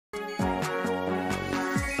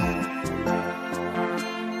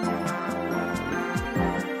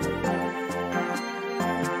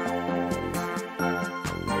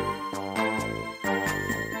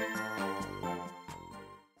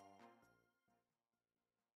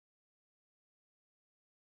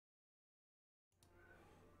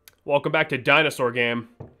Welcome back to Dinosaur Game.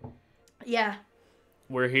 Yeah.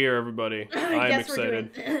 We're here, everybody. I'm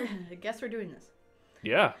excited. I guess we're doing this.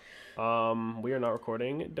 Yeah. We are not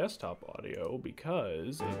recording desktop audio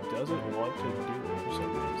because it doesn't want to do it for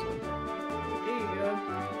some reason. There you go.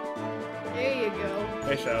 There you go.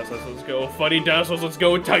 Hey, Shadows, let's go. Funny dinosaurs, let's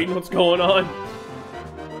go. Titan, what's going on?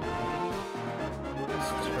 Let's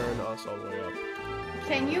turn us all the way up.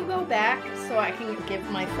 Can you go back so I can give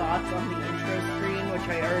my thoughts on the intro screen, which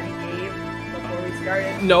I already gave before we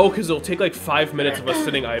started? No, because it'll take like 5 minutes of us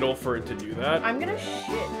sitting idle for it to do that. I'm gonna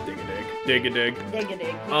shit. Dig-a-dig. Dig-a-dig.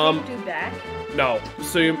 Dig-a-dig. You can't do back? No.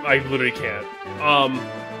 So I literally can't.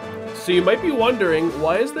 So you might be wondering,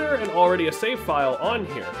 why is there already a save file on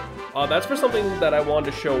here? That's for something that I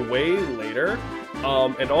wanted to show way later.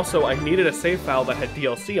 And also, I needed a save file that had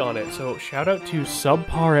DLC on it, so shout out to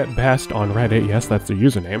Subpar at Best on Reddit, yes, that's their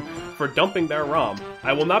username, for dumping their ROM.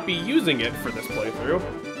 I will not be using it for this playthrough.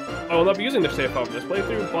 I will not be using the save file for this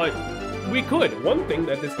playthrough, but we could. One thing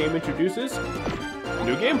that this game introduces,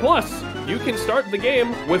 New Game Plus. You can start the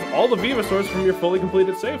game with all the Venusaurs from your fully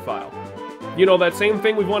completed save file. You know, that same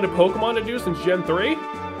thing we've wanted Pokemon to do since Gen 3?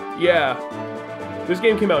 Yeah. This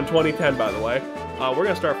game came out in 2010, by the way. We're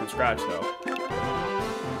gonna start from scratch, though.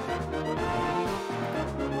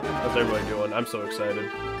 How's everybody doing? I'm so excited.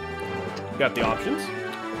 We got the options.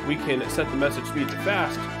 We can set the message speed to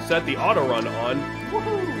fast, set the auto run on,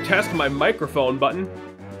 test my microphone button.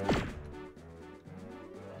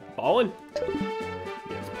 Ballin'?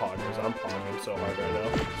 Yes, poggers. I'm pogging so hard right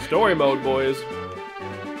now. Story mode, boys.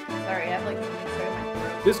 Sorry, I have like something stuck in my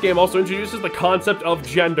throat. This game also introduces the concept of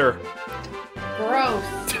gender. Gross.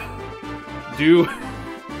 Do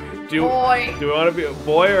Boy. we want to be a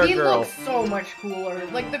boy or a girl? He looks so much cooler.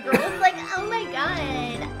 Like the girl is like, oh my god,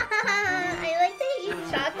 I like to eat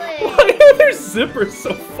chocolate. Why are their zippers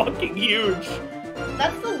so fucking huge?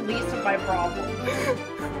 That's the least of my problems.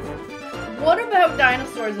 What about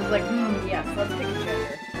dinosaurs is like, yes, let's pick a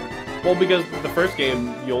gender. Well, because the first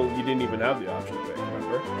game, you didn't even have the option to pick,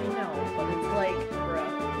 remember? I know, but it's like,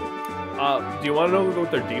 bro. Do you want to know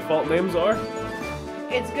what their default names are?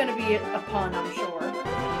 It's gonna be a pun, I'm sure.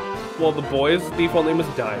 Well, the boy's default name is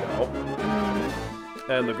Dino.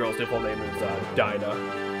 And the girl's default name is Dinah.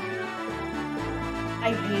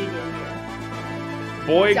 I hate it here.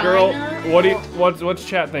 Boy, Dinah? girl, what's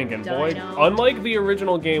chat thinking? Dino. Boy, unlike the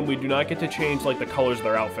original game, we do not get to change like the colors of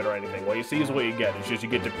their outfit or anything. What you see is what you get. It's just you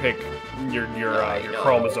get to pick your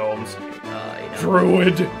chromosomes.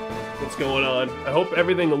 Druid. What's going on? I hope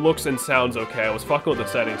everything looks and sounds okay. I was fucking with the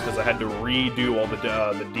settings because I had to redo all the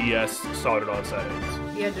DS soldered on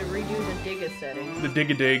settings. You had to redo the Digga settings. The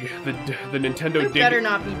Dig-a-dig, the Nintendo Dig. Better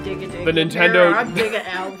not be Digga-dig. The Nintendo. I'm Digga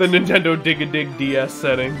out. The Nintendo Dig-a-dig DS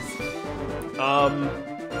settings.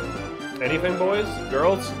 Anything, boys,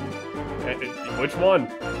 girls? Which one?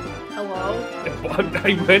 Hello.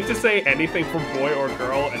 I meant to say anything for boy or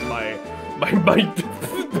girl, and my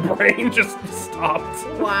brain just stopped.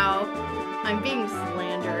 Wow. I'm being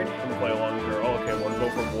slandered. I'm gonna play along girl. Okay, one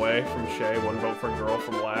vote for boy from Shay, one vote for girl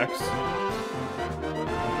from Lax.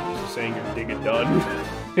 Just saying you're dig it done.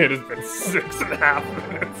 It has been 6.5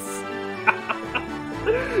 minutes.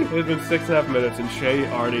 It has been 6.5 minutes and Shay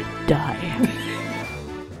already died.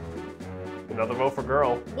 Another vote for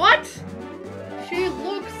girl. What? She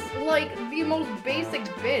looks like the most basic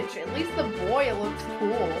bitch. At least the boy looks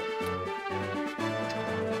cool.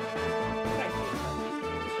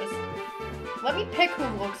 Let me pick who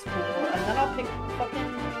looks cool, and then I'll pick fucking...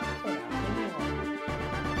 Leave me alone.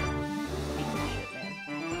 Shit, man.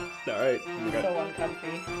 Alright. So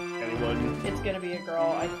uncomfy. Anyone? It's gonna be a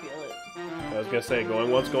girl, I feel it. I was gonna say,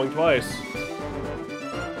 going once, going twice.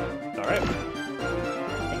 Alright.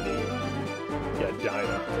 Yeah,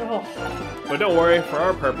 Dinah. Oh. But don't worry, for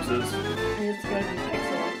our purposes... It's gonna be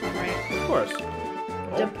Pixel, right? Of course.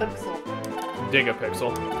 The Pixel.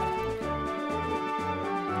 Dig-a-pixel.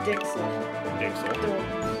 Dixel. Dixel.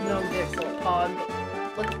 No Dixel. Pog.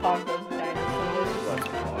 Let's pog those dinosaurs. Let's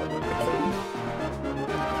pog.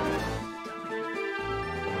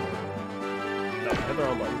 No, hit the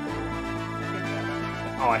wrong button.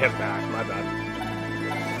 Oh, I hit back. My bad.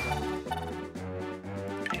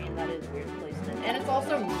 I mean, that is weird placement. And it's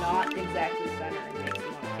also not exactly center. It makes you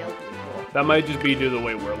want to kill people. That might just be due to the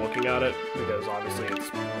way we're looking at it, because obviously it's,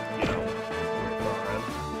 you know, weird for our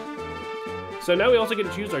end. So now we also get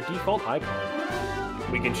to choose our default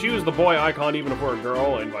icon. We can choose the boy icon even if we're a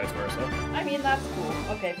girl and vice versa. I mean, that's cool.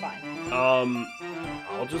 Okay, fine.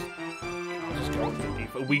 I'll just go with the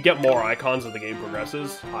default. We get more icons as the game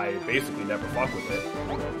progresses. I basically never fuck with it.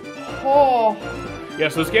 Oh. Yeah,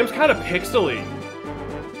 so this game's kind of pixely.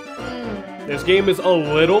 This game is a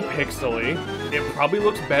little pixely. It probably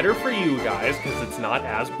looks better for you guys because it's not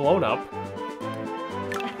as blown up.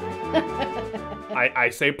 I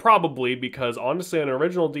say probably because honestly on an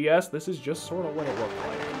original DS, this is just sort of what it looked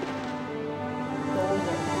like.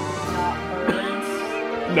 Not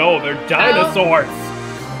birds. No, they're dinosaurs.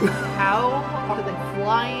 How are they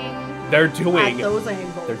flying? They're doing at those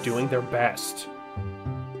angles? They're doing their best.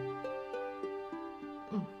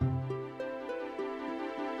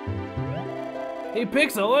 Hey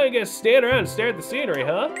Pixel, I guess stand around and stare at the scenery,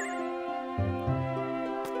 huh?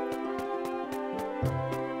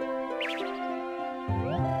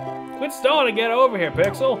 Quit stalling and get over here,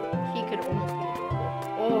 Pixel. He could almost be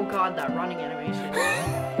adorable. Oh god, that running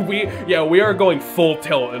animation. we are going full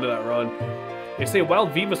tilt into that run. They say wild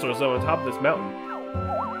Venusaurs are on top of this mountain.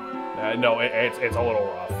 No, it's a little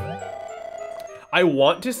rough. I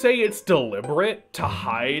want to say it's deliberate to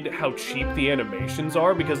hide how cheap the animations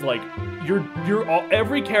are because like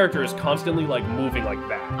every character is constantly like moving like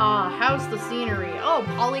that. How's the scenery? Oh,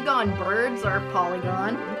 polygon birds are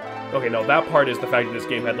polygon. Okay, no, that part is the fact that this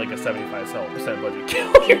game had like a 75% budget.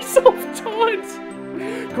 Kill yourself, taunt!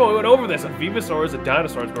 Cool, we went over this. A Venusaur is a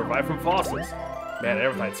dinosaur that's revived from fossils. Man, I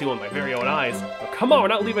never thought I'd see one with my very own eyes. But come on, we're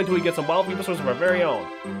not leaving until we get some wild Venusaurs of our very own.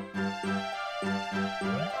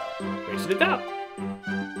 Wasted it out.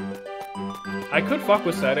 I could fuck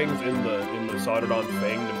with settings in the soldered on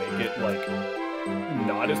thing to make it like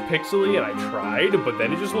not as pixely, and I tried, but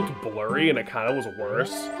then it just looked blurry and it kind of was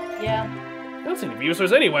worse. Yeah. I don't see any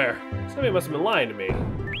Venusaurs anywhere. Somebody must have been lying to me.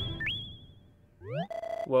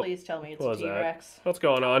 Well, please tell me it's a T-Rex. What's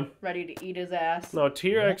going on? Ready to eat his ass. No,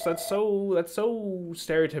 T-Rex, that's so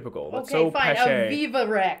stereotypical. That's okay, so fine, pache. a Viva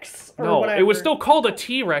Rex. Or no, whatever. It was still called a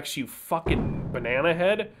T-Rex, you fucking banana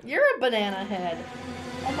head. You're a banana head.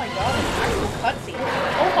 Oh my god, it's an actual cutscene.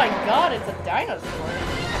 Oh my god, it's a dinosaur.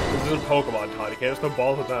 This isn't Pokemon, Todd. You can't just throw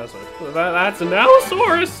balls at dinosaurs. That's an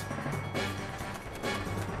Allosaurus!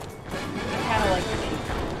 I kinda like the cheek.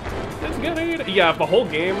 It's good. Yeah, if the whole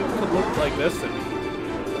game could look like this, then...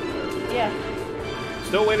 Yeah.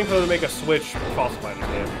 Still waiting for them to make a Switch Fossil Fighters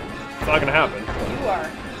game. It's not gonna happen. You are.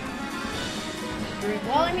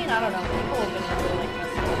 Well, I mean, I don't know. People have been really like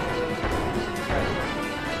this.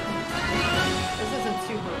 This isn't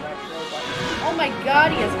super retro, but... Oh my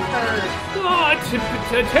god, he has curves. Oh, it's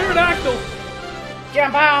a pterodactyl!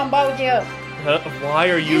 Jump on, both of you! Why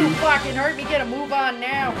are you... You fucking hurt me, get a move on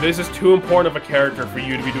now! This is too important of a character for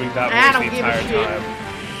you to be doing that voice the entire time.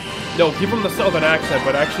 No, give him the southern accent,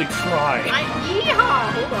 but actually try.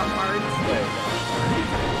 Yeehaw! Hold on, Mards.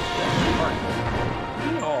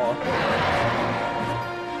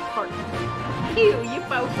 You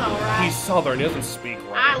both alright. He's southern, he doesn't speak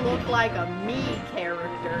right. I look like a me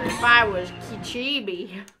character if I was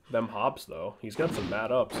Kichibi. Them hops, though. He's got some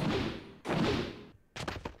mad ups.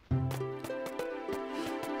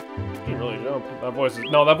 He really jump. That voice is...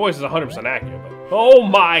 No, that voice is 100% accurate, but... Oh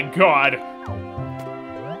my god!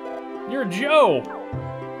 You're Joe!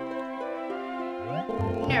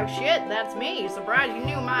 No shit, that's me. Surprised you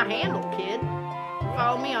knew my handle, kid.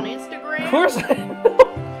 Follow me on Instagram? Of course I know!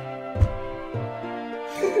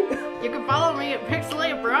 You can follow me at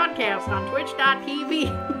Pixelated Broadcast on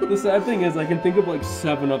Twitch.tv. The sad thing is I can think of like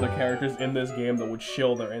 7 other characters in this game that would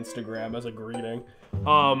shill their Instagram as a greeting.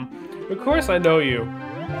 Of course I know you.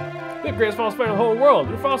 You're the greatest fossil fighter in the whole world.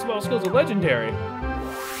 Your fossil battle skills are legendary.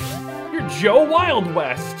 You're Joe Wild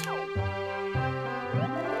West.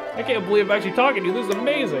 I can't believe I'm actually talking to you. This is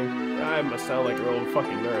amazing. I must sound like a real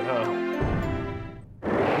fucking nerd, huh?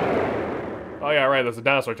 Oh yeah, right. There's a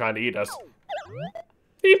dinosaur trying to eat us.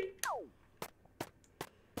 Beep.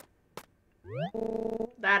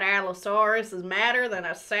 That Allosaurus is madder than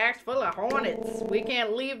a sack full of hornets. We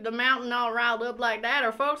can't leave the mountain all riled up like that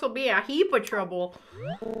or folks will be a heap of trouble.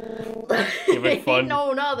 Ain't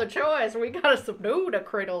no other choice. We gotta subdue the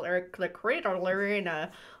critter in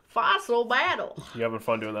a fossil battle. You having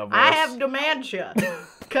fun doing that voice? I have dementia.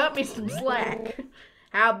 Cut me some slack.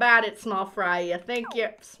 How about it, Small Fry? You think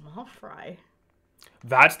you're... Small Fry?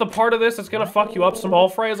 That's the part of this that's gonna fuck you up. Small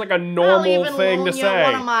Fry is like a normal thing to say. I'll even loan you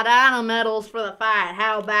one of my dino medals for the fight.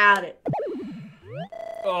 How about it?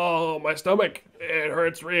 Oh, my stomach. It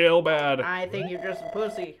hurts real bad. I think you're just a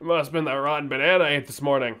pussy. It must have been that rotten banana I ate this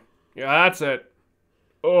morning. Yeah, that's it.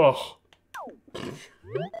 Ugh.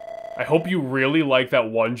 I hope you really like that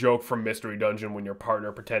one joke from Mystery Dungeon when your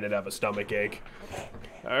partner pretended to have a stomach ache.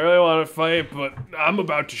 I really want to fight, but I'm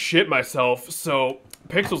about to shit myself, so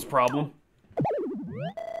Pixel's problem.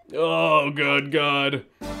 Oh, good God.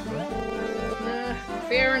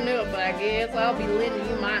 Fair enough, I guess. I'll be lending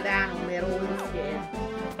you my dino medal instead.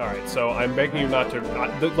 Alright, so I'm begging you not to...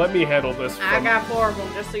 let me handle this. I got 4 of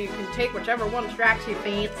them, just so you can take whichever one strikes your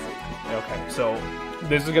fancy. Okay, so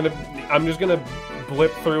this is gonna... I'm just gonna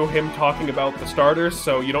blip through him talking about the starters,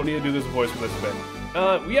 so you don't need to do this voice for this bit.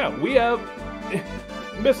 Yeah, we have...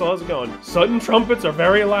 Missile, how's it going? Sudden trumpets are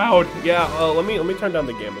very loud. Yeah, let me turn down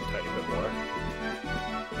the game a tiny bit more.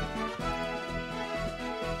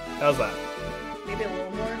 How's that? Maybe a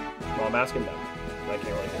little more? Well, I'm asking them. I can't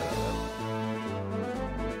really hear that.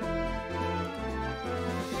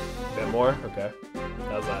 A bit more? Okay.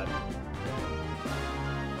 How's that?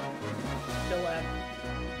 Still loud.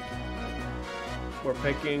 We're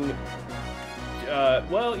picking...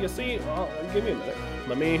 well, you see... Well, give me a minute.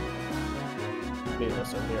 Let me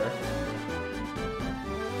listen here.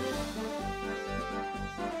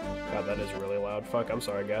 God, that is really loud. Fuck, I'm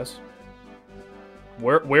sorry, guys.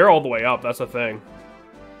 We're all the way up, that's the thing.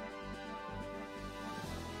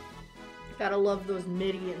 Gotta love those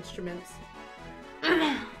MIDI instruments.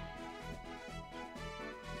 Alright,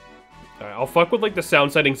 I'll fuck with like the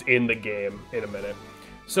sound settings in the game in a minute.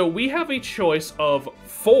 So we have a choice of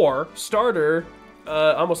 4 starter,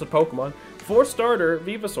 almost said Pokemon, 4 starter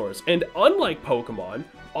Venusaurs. And unlike Pokemon,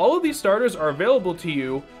 all of these starters are available to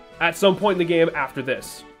you at some point in the game after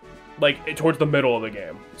this. Like, towards the middle of the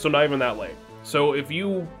game. So not even that late. So if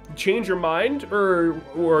you change your mind,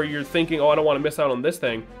 or you're thinking, oh, I don't want to miss out on this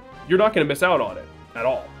thing, you're not going to miss out on it at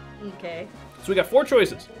all. Okay. So we got 4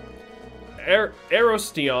 choices.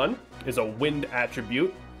 Aerosteon is a wind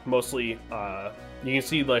attribute. Mostly, you can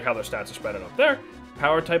see like how their stats are spread out up there.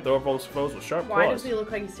 Power type, the overall foes with sharp claws. Why does he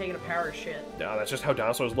look like he's taking a power shit? No, that's just how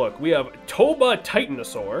dinosaurs look. We have Toba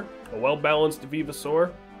Titanosaur, a well-balanced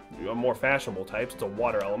Venusaur, a more fashionable types. It's a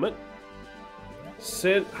water element.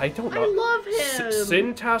 I don't know. I love him.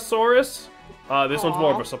 Syntasaurus. This one's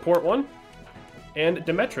more of a support one. And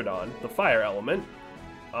Dimetrodon, the fire element.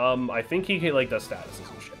 I think he like does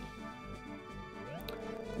statuses and shit.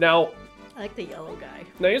 Now, I like the yellow guy.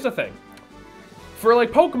 Now here's the thing. For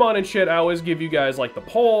like Pokemon and shit, I always give you guys like the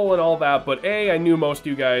poll and all that, but A, I knew most of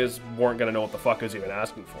you guys weren't gonna know what the fuck I was even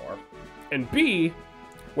asking for. And B,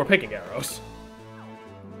 we're picking arrows.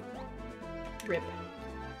 Rip.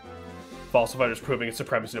 Falsifiers proving its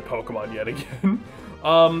supremacy to Pokemon yet again.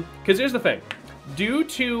 Because here's the thing. Due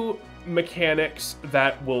to mechanics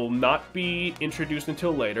that will not be introduced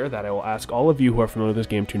until later, that I will ask all of you who are familiar with this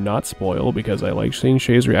game to not spoil, because I like seeing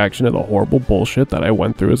Shay's reaction to the horrible bullshit that I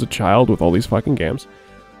went through as a child with all these fucking games.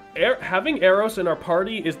 Having Eros in our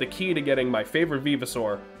party is the key to getting my favorite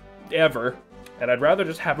Venusaur ever, and I'd rather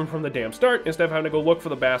just have him from the damn start instead of having to go look for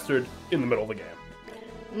the bastard in the middle of the game.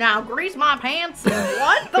 Now grease my pants and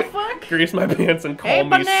what the fuck? Grease my pants and call hey, me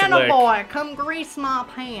banana slick. boy, come grease my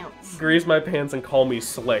pants. Grease my pants and call me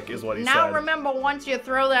slick is what he said. Now remember, once you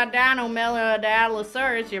throw that dino melon at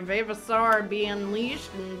Allosaurus, your Venusaur be unleashed,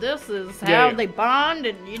 and this is how they bond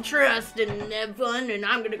and you trust and have fun, and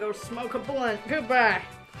I'm gonna go smoke a blunt. Goodbye.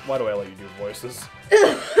 Why do I let you do voices?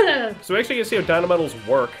 So we actually get to see how Dinometals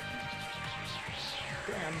work.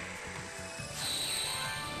 Damn.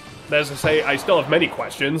 That is to say, I still have many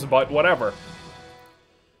questions, but whatever.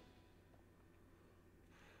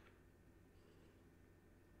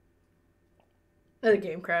 The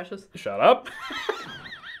game crashes. Shut up.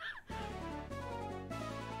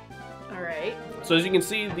 Alright. So as you can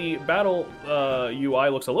see, the battle UI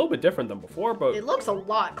looks a little bit different than before, but... It looks a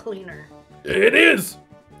lot cleaner. It is!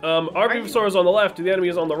 Our Venusaur is on the left, the enemy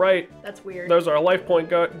is on the right. That's weird. There's our life point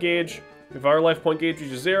gauge. If our life point gauge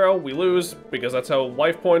reaches 0, we lose, because that's how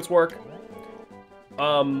life points work.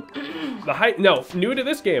 New to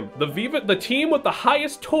this game, the team with the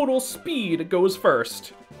highest total speed goes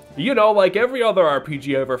first. You know, like every other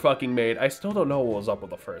RPG ever fucking made. I still don't know what was up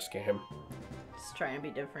with the first game. Just trying to be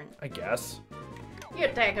different. I guess. You're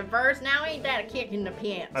attacking first, now ain't that a kick in the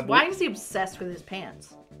pants? Why is he obsessed with his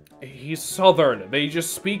pants? He's southern. They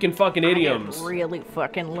just speak in fucking idioms. I really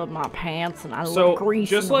fucking love my pants, and I love grease.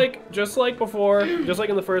 Just like before, just like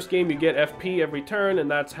in the first game, you get FP every turn, and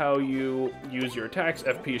that's how you use your attacks.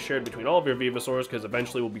 FP is shared between all of your Venusaurs, because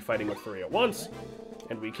eventually we'll be fighting with 3 at once,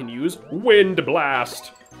 and we can use Wind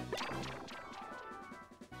Blast.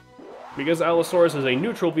 Because Allosaurus is a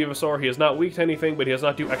neutral Venusaur, he is not weak to anything, but he does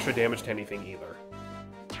not do extra damage to anything either.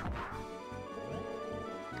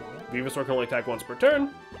 Venusaur can only attack once per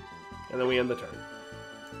turn, and then we end the turn.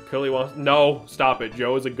 Clearly wants... No, stop it.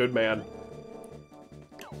 Joe is a good man.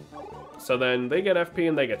 So then they get FP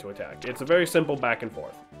and they get to attack. It's a very simple back and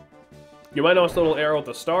forth. You might notice a little arrow with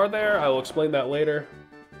the star there. I will explain that later.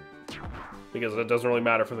 Because it doesn't really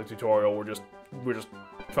matter for the tutorial. We're just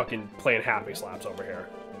fucking playing happy slaps over here.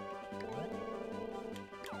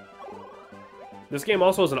 This game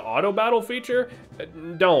also has an auto battle feature.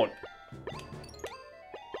 Don't.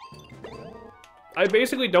 I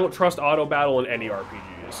basically don't trust auto battle in any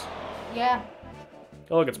RPGs. Yeah.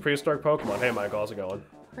 Oh look, it's prehistoric Pokemon. Hey Michael, how's it going?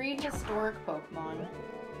 Prehistoric Pokemon.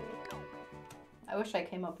 I wish I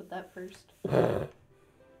came up with that first. That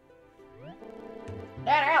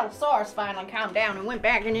Allosaurus finally calmed down and went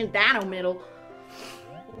back into Dino Middle.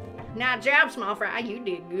 Nice job, small fry. You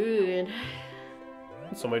did good.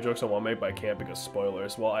 So many jokes I want to make, but I can't because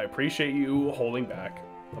spoilers. Well, I appreciate you holding back.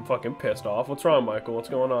 I'm fucking pissed off. What's wrong, Michael? What's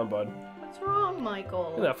going on, bud? What's wrong, Michael?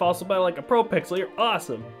 Look at that fossil battle like a pro pixel. You're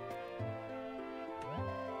awesome.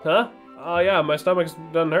 Huh? Oh yeah, my stomach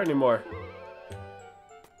doesn't hurt anymore.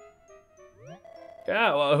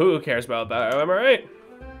 Yeah, well, who cares about that? Am I right?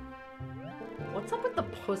 What's up with the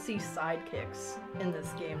pussy sidekicks in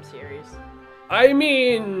this game series? I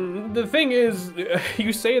mean, the thing is,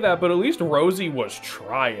 you say that, but at least Rosie was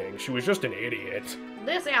trying. She was just an idiot.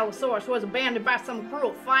 This Allosaurus was abandoned by some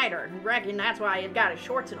cruel fighter. I reckon that's why he got his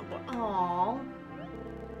shorts in a book. Aww.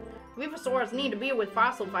 Vivosaurs need to be with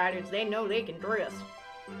fossil fighters. They know they can dress.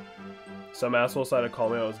 Some asshole decided to call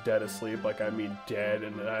me I was dead asleep, like I mean dead,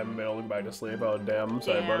 and I'm going back to sleep. Oh, damn. I'm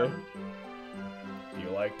sorry, buddy. Do you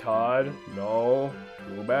like Todd? No.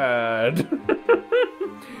 Too bad.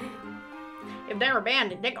 If they're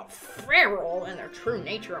abandoned, they go feral and their true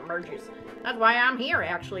nature emerges. That's why I'm here,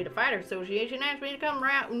 actually. The Fighter Association asked me to come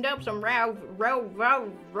round up some Rogadoga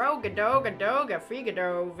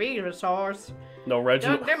Figado Vegasaurs. No,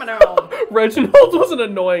 Reginald. Dimmadome. Reginald was an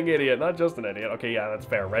annoying idiot, not just an idiot. Okay, yeah, that's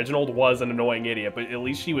fair. Reginald was an annoying idiot, but at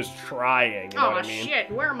least she was trying. You know what I mean? Shit,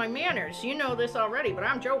 where are my manners? You know this already, but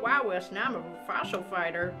I'm Joe Wild West and I'm a fossil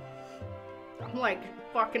fighter. I'm like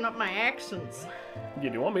fucking up my accents. Yeah,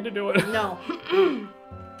 do you want me to do it? No.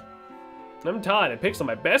 I'm Todd, and Pixel,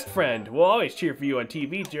 my best friend. We'll always cheer for you on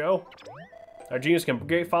TV, Joe. Our genius can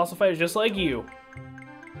create fossil fighters just like you.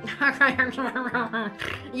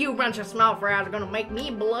 You bunch of small fries are gonna make me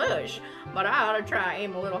blush, but I ought to try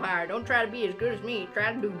aim a little higher. Don't try to be as good as me.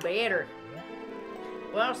 Try to do better.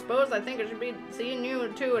 Well, I suppose I think I should be seeing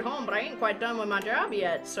you two at home, but I ain't quite done with my job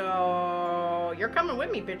yet, so you're coming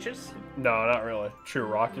with me, bitches. No, not really. True,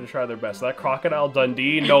 Rock to try their best. That Crocodile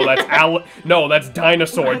Dundee? No, that's No, that's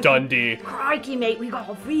Dinosaur Dundee. Crikey, mate, we got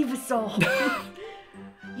a Venusaur.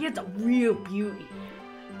 He's a real beauty.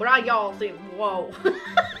 But all y'all seem, whoa.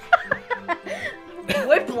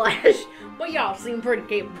 Whiplash. But y'all seem pretty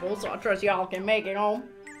capable, so I trust y'all can make it home.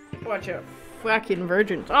 Watch out. Fucking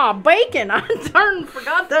virgins. Oh, bacon! I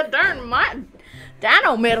forgot that darn my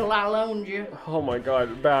Dino Middle I loaned you. Oh my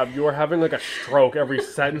god, Bab, you are having like a stroke every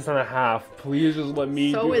sentence and a half. Please just let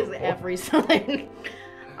me So is every something.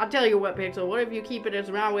 I'll tell you what, Pixel, what if you keep it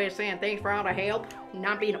as my way of saying thanks for all the help,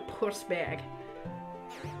 not being a puss bag?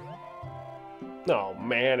 Oh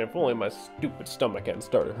man, if only my stupid stomach hadn't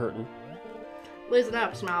started hurting. Listen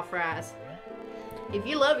up, small fries. If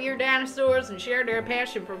you love your dinosaurs and share their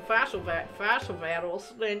passion for fossil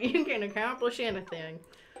battles, then you can accomplish anything.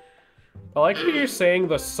 I like how you're saying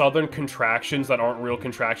the southern contractions that aren't real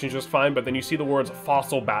contractions just fine, but then you see the words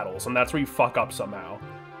fossil battles, and that's where you fuck up somehow.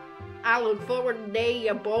 I look forward to the day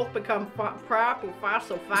you both become proper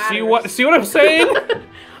fossil fighters. See what I'm saying?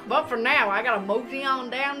 But for now, I gotta mosey on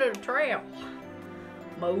down to the trail.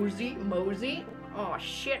 Mosey. Oh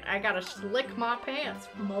shit, I gotta slick my pants.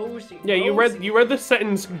 Mosey. Yeah, you read the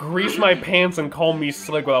sentence, grease my pants and call me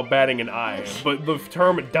slick without batting an eye. But the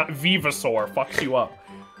term Venusaur fucks you up.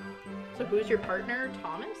 So who's your partner,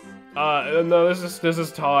 Thomas? No, this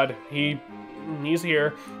is Todd. He's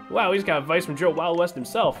here. Wow, he's got advice from Joe Wild West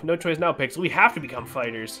himself. No choice now, Pixel. We have to become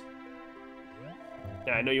fighters.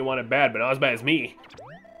 Yeah, I know you want it bad, but not as bad as me.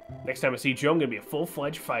 Next time I see Joe, I'm gonna be a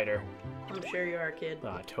full-fledged fighter. I'm sure you are, kid.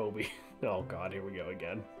 Ah, Toby. Oh god, here we go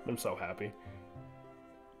again. I'm so happy.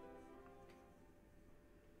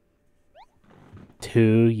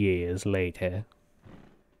 2 years later.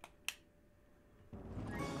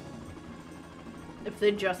 If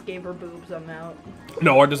they just gave her boobs, I'm out.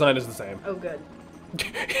 No, our design is the same. Oh, good.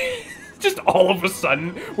 Just all of a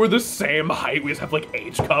sudden, we're the same height. We just have like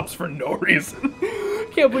age cups for no reason.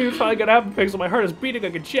 Can't believe it's finally gonna happen, Pixel. My heart is beating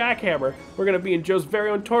like a jackhammer. We're gonna be in Joe's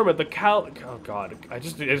very own tournament, the Oh god, it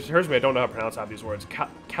hurts me. I don't know how to pronounce half these words.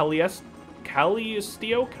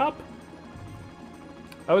 Caliestio Cup?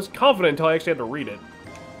 I was confident until I actually had to read it.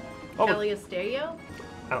 Calliosteo?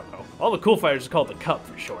 I don't know. All the cool fighters just call it the cup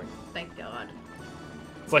for short. Thank God.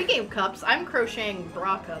 It's like, Speaking of cups, I'm crocheting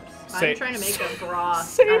bra cups. I'm trying to make a bra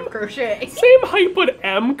out of crochet. Same height, but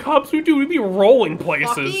M cups. We'd be rolling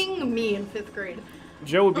places. Fucking me in 5th grade.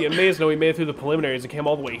 Joe would be amazed that we made it through the preliminaries and came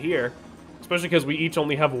all the way here. Especially because we each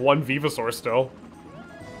only have one Venusaur still.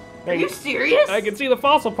 Are you serious? I can see the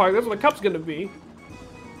fossil park. That's where the cup's gonna be.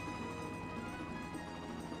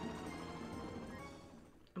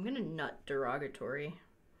 I'm gonna nut derogatory.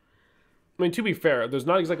 I mean, to be fair, there's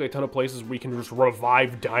not exactly a ton of places we can just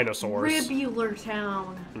revive dinosaurs. Ribular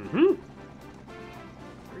Town. Mm-hmm.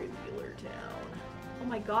 Ribular Town. Oh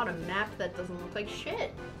my god, a map that doesn't look like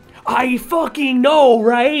shit. I fucking know,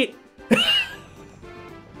 right?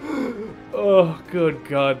 Oh, good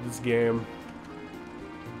God, this game.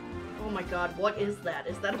 Oh my god, what is that?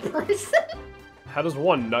 Is that a person? How does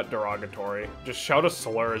one nut derogatory? Just shout a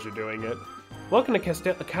slur as you're doing it. Welcome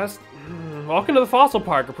to Welcome to the Fossil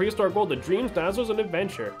Park, a prehistoric world of dreams, dinosaurs, and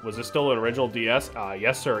adventure. Was this still an original DS?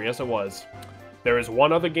 Yes, sir. Yes, it was. There is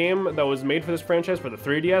one other game that was made for this franchise for the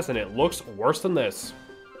 3DS, and it looks worse than this.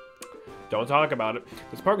 Don't talk about it.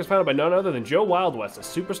 This park was founded by none other than Joe Wild West, a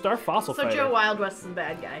superstar fossil fighter. So Joe Wild West is the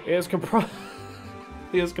bad guy. It is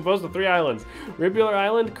composed of 3 islands: Ribular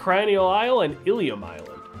Island, Cranial Isle, and Ilium Island.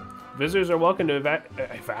 Visitors are welcome to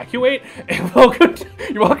evacuate? You're welcome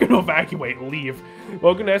to evacuate, leave.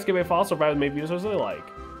 Welcome to excavate fossil files, make views as they like.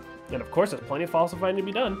 And of course, there's plenty of fossil finding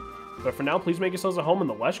to be done. But for now, please make yourselves at home in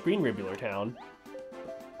the lush green Ribular Town.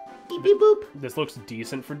 Beep beep boop. This looks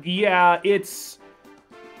decent for... Yeah, it's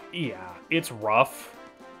rough.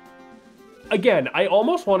 Again, I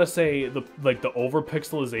almost want to say the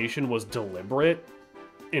over-pixelization was deliberate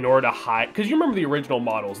in order to hide... Because you remember the original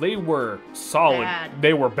models. They were solid. Bad.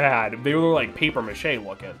 They were bad. They were like paper mache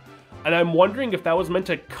looking. And I'm wondering if that was meant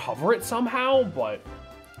to cover it somehow, but...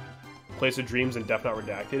 Place of Dreams and Death Not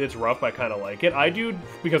Redacted. It's rough, but I kind of like it. I do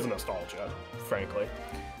because of nostalgia, frankly.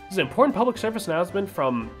 This is an important public service announcement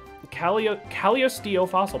from Calliosteo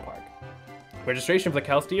Fossil Park. Registration for the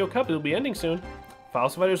Calliosteo Cup will be ending soon.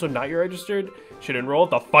 Fossil fighters who are not yet registered should enroll at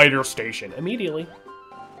the fighter station immediately.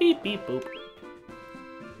 Beep, beep, boop.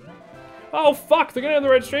 Oh, fuck! They're gonna end the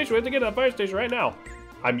registration. We have to get to the fire station right now.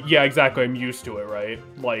 Yeah, exactly. I'm used to it, right?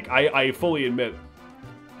 Like, I fully admit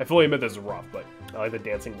this is rough, but I like the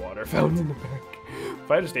dancing water fountain in the back.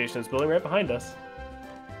 Fighter station is building right behind us.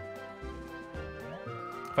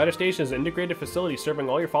 Fighter station is an integrated facility serving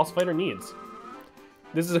all your fossil fighter needs.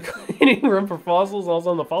 This is a cleaning room for fossils,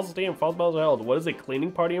 also in the fossil stadium. Fossil battles are held. What is a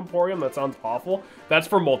cleaning party emporium? That sounds awful. That's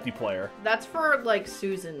for multiplayer. That's for, like,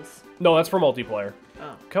 Susan's. No, that's for multiplayer.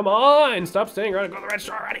 Oh. Come on! Stop standing around and go to the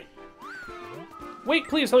register already! Wait,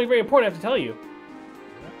 please, something very important I have to tell you.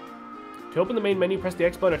 To open the main menu, press the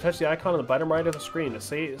X button or touch the icon on the bottom right of the screen. To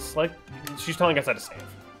select... She's telling us how to save.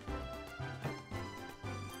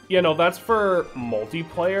 Yeah, no, that's for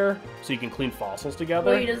multiplayer, so you can clean fossils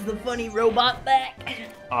together. Wait, is the funny robot back?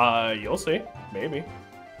 You'll see. Maybe.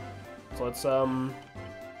 So let's,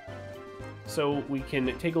 So we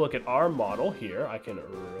can take a look at our model here. I can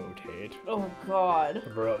rotate. Oh, God.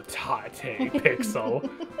 Rotate pixel.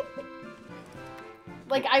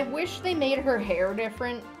 Like, I wish they made her hair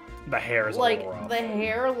different. The hair is like, a little rough. the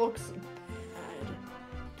hair looks bad.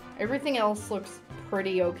 Everything else looks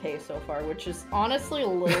pretty okay so far, which is honestly a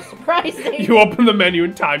little surprising. You open the menu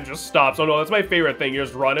and time just stops. Oh no, that's my favorite thing. You're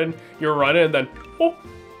just running, and then, oh.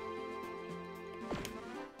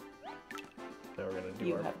 Now we're gonna do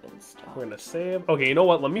You have been stopped. We're gonna save. Okay, you know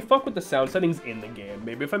what? Let me fuck with the sound settings in the game.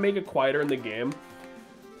 Maybe if I make it quieter in the game,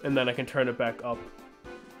 and then I can turn it back up.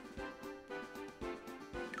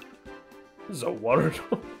 This is a water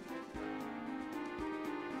tool.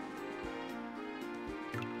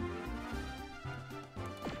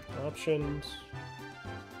 Options.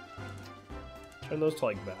 Turn those to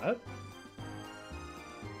like that.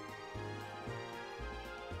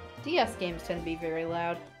 DS games tend to be very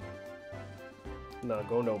loud. No,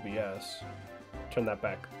 go into OBS. Turn that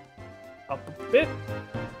back up a bit.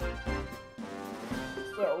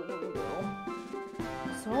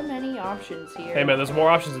 So many options here. Hey man, there's more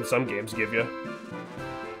options than some games give you.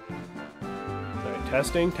 Alright,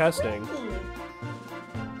 testing, testing.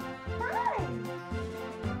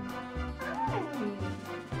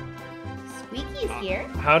 Squeaky's here.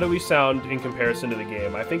 How do we sound in comparison to the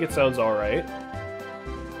game? I think it sounds alright.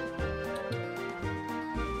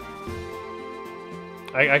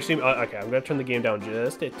 Okay, I'm gonna turn the game down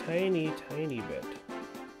just a tiny, tiny bit.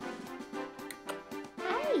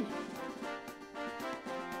 Hi.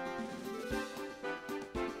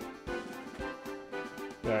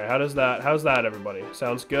 Alright, how's that everybody?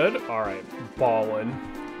 Sounds good? Alright, ballin'.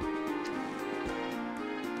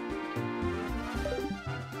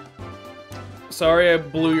 Sorry I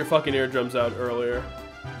blew your fucking eardrums out earlier.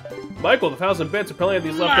 Michael, the 1,000 bits. Apparently I have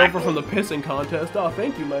these left over from the pissing contest. Oh,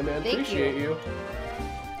 thank you, my man. Appreciate you.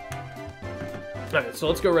 Alright, so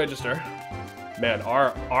let's go register. Man,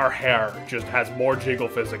 our hair just has more jiggle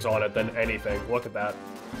physics on it than anything. Look at that.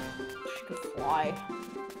 She could fly.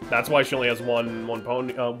 That's why she only has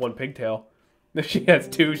one pigtail. If she has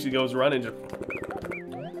two, she goes running just...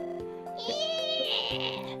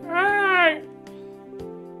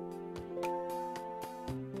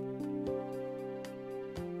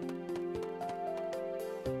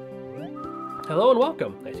 Hello and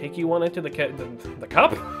welcome. I take you on into the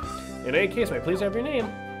cup? In any case, may I please have your name?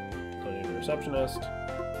 Receptionist.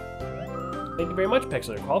 Thank you very much,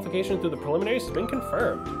 Pixel. Your qualification through the preliminaries has been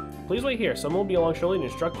confirmed. Please wait here. Someone will be along shortly to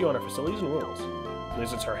instruct you on our facilities and rules. At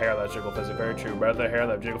least it's her hair that's jiggle physics. Very true. Better than hair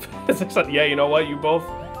that jiggle physics. Yeah, you know what? You both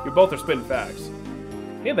are spitting facts.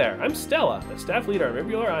 Hey there, I'm Stella, the staff leader on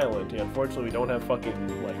Ribular Island. Yeah, unfortunately, we don't have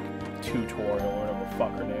fucking, like, tutorial or whatever the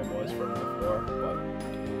fuck her name was from before, but...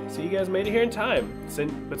 So you guys made it here in time.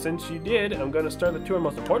 But since you did, I'm going to start the tour of the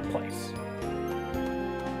most important place.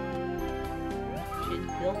 She's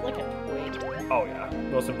built like a twig. Oh yeah,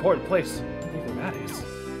 most important place. What do you think that is?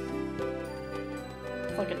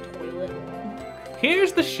 It's like a toilet.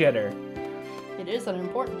 Here's the shitter. It is an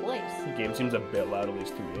important place. The game seems a bit loud, at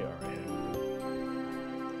least 2D already.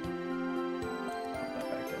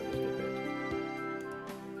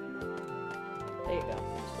 There you go.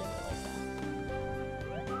 Just leave it like that.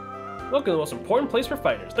 Welcome to the most important place for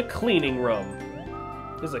fighters, the cleaning room.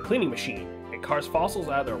 This is a cleaning machine. It carves fossils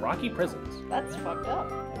out of their rocky prisons. That's fucked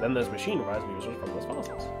up. And then this machine revives the users from those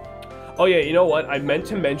fossils. Oh yeah, you know what? I meant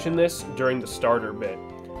to mention this during the starter bit.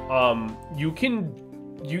 You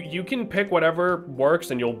can pick whatever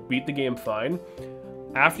works and you'll beat the game fine.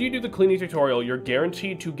 After you do the cleaning tutorial, you're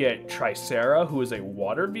guaranteed to get Tricera, who is a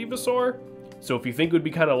water Venusaur. So if you think it would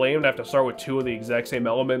be kind of lame to have to start with two of the exact same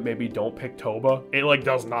element, maybe don't pick Toba. It, like,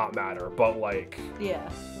 does not matter, but, like... Yeah.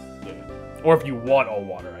 Or if you want all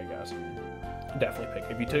water, I guess. Definitely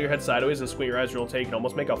pick. If you tilt your head sideways and squint your eyes real tight, you can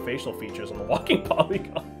almost make out facial features on the walking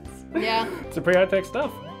polygons. Yeah. It's a pretty high-tech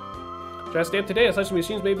stuff. Try to stay up to date, as such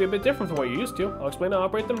machines may be a bit different from what you're used to. I'll explain how to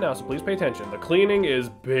operate them now, so please pay attention. The cleaning is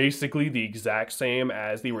basically the exact same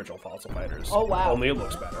as the original Fossil Fighters. Oh, wow. Only it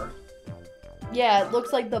looks better. Yeah, it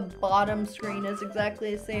looks like the bottom screen is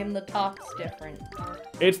exactly the same, the top's different.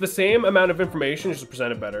 It's the same amount of information, just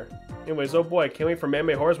presented better. Anyways, oh boy, I can't wait for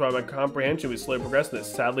Man-Made Horrors while my comprehension will slowly progress in this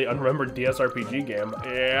sadly unremembered DSRPG game.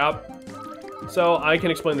 Yep. So, I can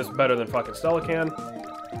explain this better than fucking Stella can.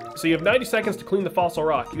 So you have 90 seconds to clean the fossil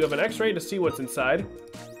rock. You have an x-ray to see what's inside.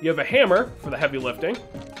 You have a hammer for the heavy lifting.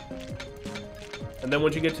 And then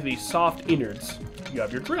once you get to the soft innards, you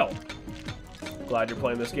have your drill. Glad you're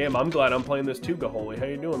playing this game. I'm glad I'm playing this too, Gaholi. How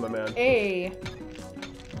you doing, my man? Hey.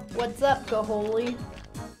 What's up, Gaholi?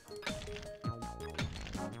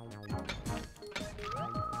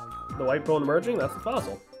 The white bone emerging, that's the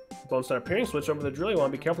fossil. The bones start appearing, switch over the drill. You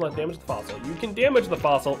want to be careful not to damage the fossil. You can damage the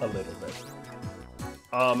fossil a little bit.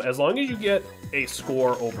 As long as you get a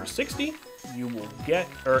score over 60, you will get,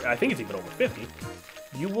 or I think it's even over 50,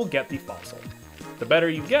 you will get the fossil. The better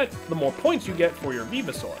you get, the more points you get for your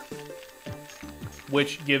Venusaur,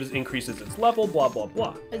 which increases its level, blah, blah,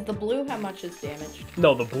 blah. Is the blue how much is damaged?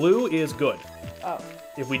 No, the blue is good. Oh.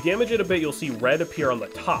 If we damage it a bit, you'll see red appear on the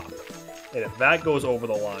top. And if that goes over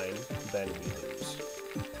the line, then we lose.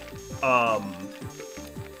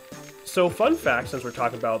 So fun fact, since we're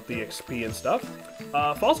talking about the XP and stuff,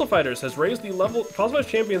 Fossil Fighters has raised the level, Fossil Fighters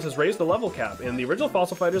Champions has raised the level cap. In the original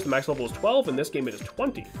Fossil Fighters, the max level was 12, in this game it is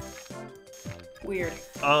 20. Weird.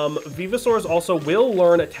 Venusaurs also will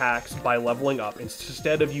learn attacks by leveling up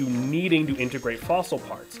instead of you needing to integrate fossil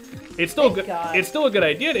parts. It's still good. It's still a good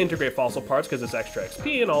idea to integrate fossil parts because it's extra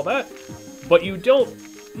XP and all that, but you don't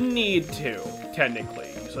need to technically.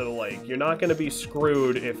 So like, you're not going to be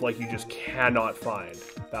screwed if like you just cannot find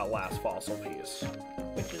that last fossil piece.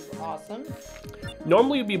 Which is awesome.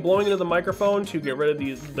 Normally you'd be blowing into the microphone to get rid of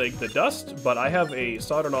the dust, but I have a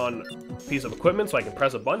soldered on piece of equipment so I can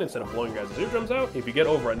press a button instead of blowing your guys' eardrums out. If you get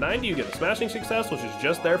over a 90, you get a smashing success, which is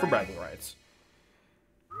just there for bragging rights.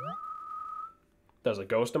 There's a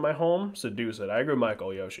ghost in my home? Seduce it. I agree with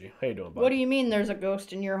Michael. Yoshi. How you doing, bud? What do you mean there's a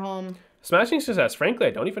ghost in your home? Smashing success. Frankly,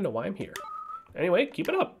 I don't even know why I'm here. Anyway, keep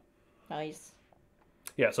it up. Nice.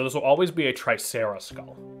 Yeah, so this will always be a Tricera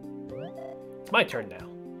skull. It's my turn now.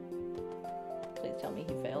 Please tell me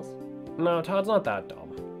he fails. No, Todd's not that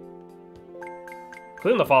dumb.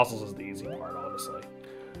 Cleaning the fossils is the easy part, honestly.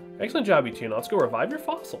 Excellent job, you two. Now let's go revive your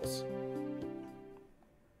fossils.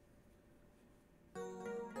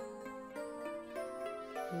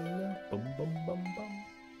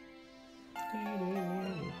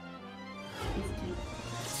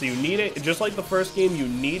 So you need it, just like the first game, you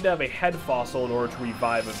need to have a head fossil in order to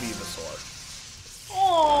revive a Venusaur.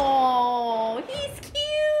 Oh, he's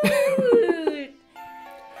cute!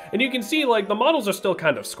 And you can see, like, the models are still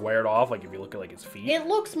kind of squared off, like, if you look at, like, his feet. It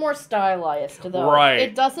looks more stylized, though. Right.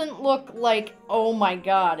 It doesn't look like, oh my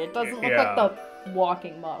god, it doesn't look like the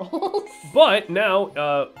walking models. But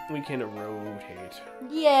now, we can rotate.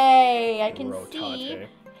 Yay! I can see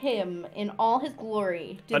him in all his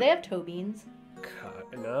glory. Do they have toe beans?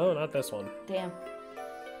 No, not this one. Damn.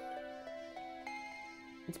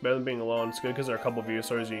 It's better than being alone. It's good because there are a couple of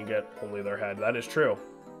Venusaurs you can get only their head. That is true.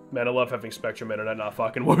 Man, I love having Spectrum Internet not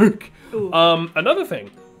fucking work. Ooh. Another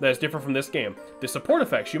thing that is different from this game, the support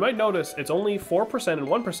effects. You might notice it's only 4% and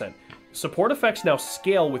 1%. Support effects now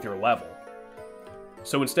scale with your level.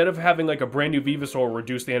 So instead of having like a brand new Venusaur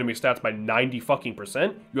reduce the enemy stats by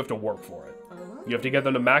 90%, you have to work for it. You have to get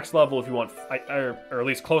them to max level if you want, or at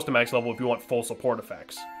least close to max level if you want full support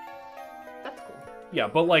effects. That's cool. Yeah,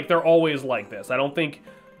 but like they're always like this. I don't think...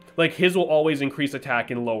 Like, his will always increase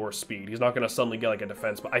attack and lower speed. He's not going to suddenly get, like, a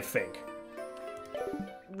defense, but I think.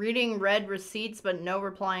 Reading read receipts, but no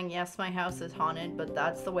replying. Yes, my house is haunted, but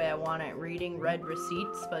that's the way I want it. Reading read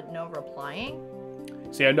receipts, but no replying?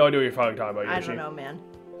 See, I have no idea what you're fucking talking about, Yoshi. I don't know, man.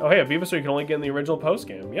 Oh, hey, a Venusaur you can only get in the original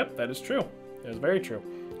post-game. Yep, that is true. That is very true.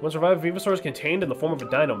 Once revived, Venusaur is contained in the form of a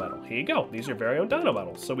dino medal. Here you go. These are your very own dino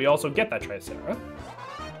medals. So we also get that Tricera.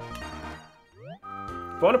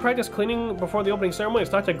 If you want to practice cleaning before the opening ceremony,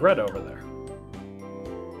 let's talk to Greta over there.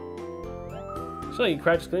 So you can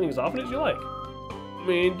practice cleaning as often as you like. I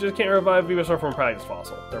mean, you just can't revive Venusaur from a practice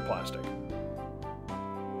fossil. They're plastic.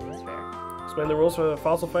 That's fair. Explain the rules for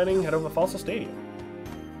fossil fighting, head over to Fossil Stadium.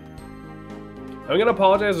 I'm gonna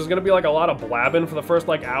apologize, there's gonna be like a lot of blabbing for the first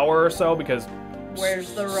like hour or so because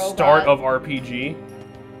where's the robot? Start of RPG.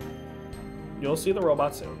 You'll see the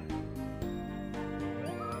robot soon.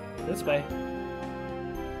 This way.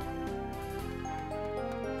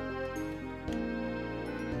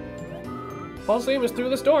 Fossil Stadium is through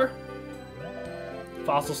this door.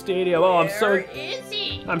 Fossil Stadium. Oh, Where is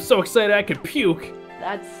he? I'm so excited I could puke.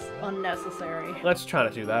 That's unnecessary. Let's try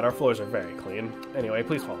to do that. Our floors are very clean. Anyway,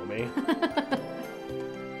 please follow me.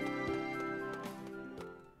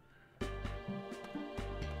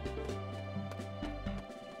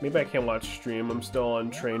 Maybe I can't watch stream. I'm still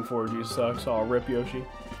on Train 4G sucks. Aw, rip Yoshi.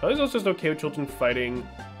 I think it's just okay with children fighting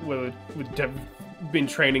with been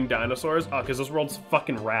training dinosaurs. Because this world's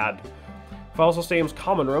fucking rad. Fossil Stadium's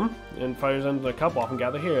common room, and fighters under the cup often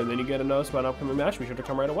gather here. And then you get a notice about an upcoming match. Be sure to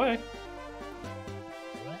come right away.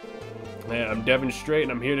 Yeah, I'm Devin Straight,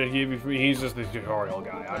 and I'm here to give you free. He's just the tutorial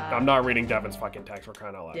guy. I'm not reading Devin's fucking text. We're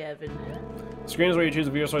crying out loud. Devin. The screen is where you choose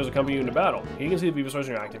the Venusaurs to accompany you into battle. Here you can see the Venusaurs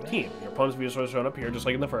in your active team. Your opponent's Venusaurs shown up here, just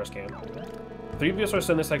like in the first game. 3 Venusaurs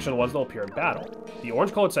in this section, ones that will appear in battle. The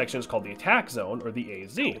orange-colored section is called the attack zone, or the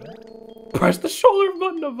AZ. Press the shoulder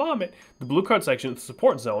button to vomit. The blue-colored section is the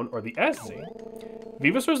support zone, or the SZ.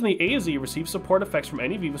 Venusaurs in the AZ receive support effects from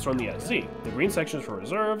any Venusaur in the SZ. The green section is for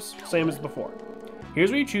reserves, same as before. Here's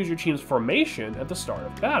where you choose your team's formation at the start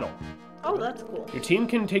of battle. Oh, that's cool. Your team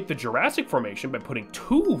can take the Jurassic formation by putting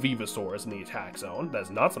 2 Venusaurs in the attack zone. That's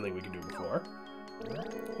not something we could do before.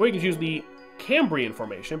 Or you can choose the Cambrian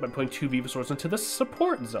formation by putting 2 Venusaurs into the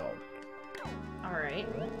support zone. Alright.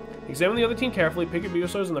 Examine the other team carefully, pick your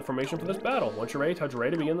Venusaurs in the formation for this battle. Once you're ready, Todd's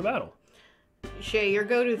ready to begin the battle. Shay, your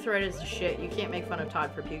go-to threat is shit. You can't make fun of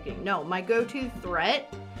Todd for puking. No, my go-to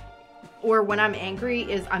threat, or when I'm angry,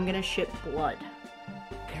 is I'm gonna shit blood.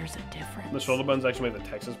 There's a difference. The shoulder buttons actually make the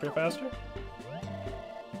text appear faster?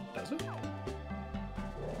 Does it?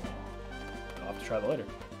 I'll have to try that later.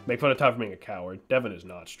 Make fun of Todd for being a coward. Devin is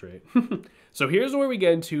not straight. So here's where we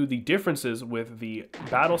get into the differences with the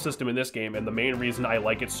battle system in this game, and the main reason I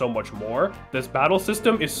like it so much more. This battle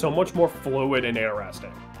system is so much more fluid and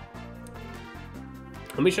interesting.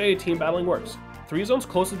 Let me show you how team battling works. 3 zones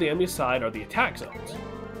closest to the enemy's side are the attack zones.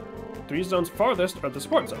 3 zones farthest are the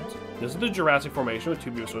support zones. This is the Jurassic formation with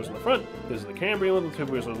 2 Venusaurs in the front. This is the Cambrian with 2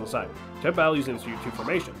 Venusaurs on the side. Type battle using these 2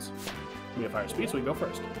 formations. We have higher speed, so we go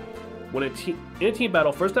first. When in a team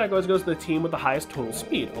battle, first attack always goes to the team with the highest total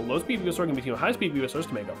speed. A low speed Venusaur can be teamed with high speed Venusaurs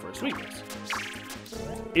to make up for its weakness.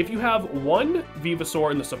 If you have 1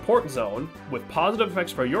 Venusaur in the support zone with positive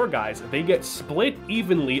effects for your guys, they get split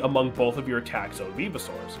evenly among both of your attack zone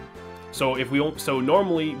Venusaurs. So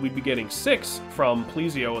normally we'd be getting 6 from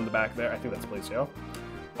Plesio in the back there. I think that's Plesio.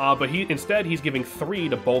 But instead he's giving 3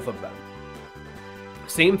 to both of them.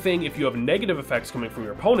 Same thing if you have negative effects coming from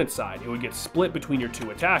your opponent's side. It would get split between your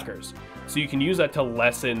 2 attackers. So you can use that to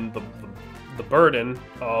lessen the burden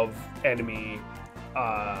of enemy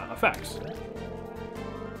effects.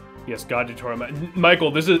 Yes, God tutorial.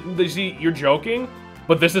 Michael, see, you're joking,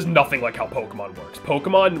 but this is nothing like how Pokemon works.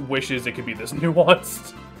 Pokemon wishes it could be this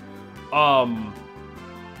nuanced.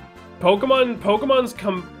 Pokemon's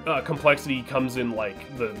complexity comes in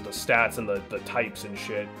like the stats and the types and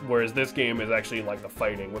shit, whereas this game is actually like the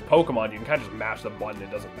fighting. With Pokemon, you can kind of just mash the button,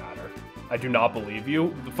 it doesn't matter. I do not believe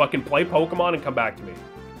you. Fucking play Pokemon and come back to me.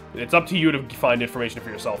 It's up to you to find information for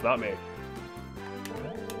yourself, not me.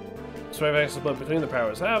 Sway back split between the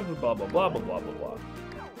powers have, blah blah blah blah blah blah blah.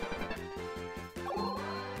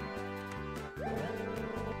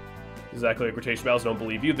 Exactly like Rotation Battles, don't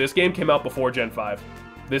believe you. This game came out before Gen 5.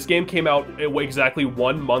 This game came out exactly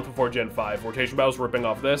 1 month before Gen 5. Rotation Battles ripping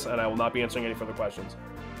off this, and I will not be answering any further questions.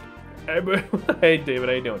 Hey David,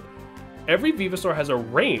 how you doing? Every Venusaur has a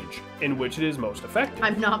range in which it is most effective.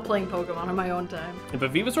 I'm not playing Pokemon on my own time. If a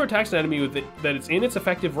Venusaur attacks an enemy that is in its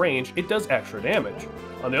effective range, it does extra damage.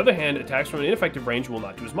 On the other hand, attacks from an ineffective range will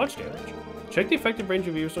not do as much damage. Check the effective range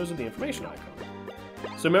of Venusaurs at the information icon.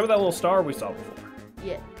 So remember that little star we saw before?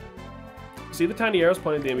 Yeah. See the tiny arrows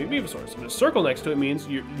pointing at the enemy Venusaurs. If a circle next to it means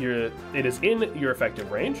it is in your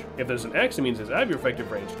effective range. If there's an X, it means it's out of your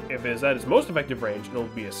effective range. If it is at its most effective range, it'll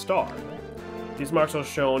be a star. These marks are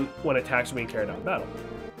shown when attacks are being carried out in battle.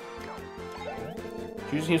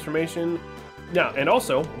 Choose the information. Now, and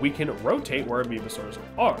also, we can rotate where our Venusaurs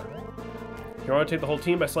are. You can rotate the whole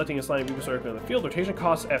team by selecting a sliding Venusaur on the field. Rotation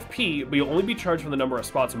costs FP, but you'll only be charged for the number of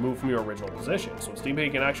spots moved from your original position. So instead of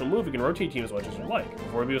taking an actual move, you can rotate team as much as you like.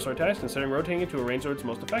 Before a Venusaur attacks, considering rotating it to a range where it's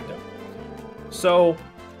most effective. So,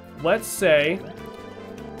 let's say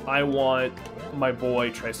I want my boy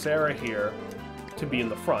Tricera here to be in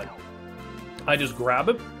the front. I just grab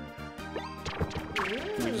it,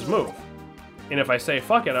 and we just move. And if I say,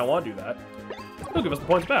 fuck it, I want to do that, he'll give us the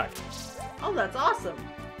points back. Oh, that's awesome.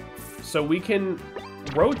 So we can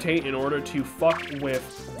rotate in order to fuck with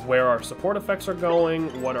where our support effects are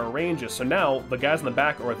going, what our range is. So now, the guys in the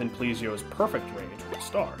back are within Plesio's perfect range with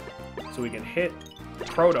Star. So we can hit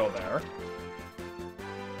Proto there.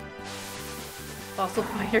 Fossil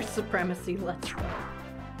Fighter Supremacy, let's go.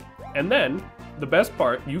 And then, the best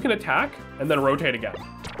part, you can attack and then rotate again.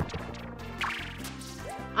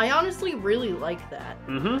 I honestly really like that.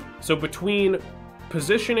 So between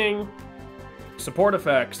positioning, support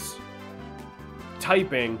effects,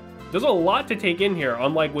 typing, there's a lot to take in here,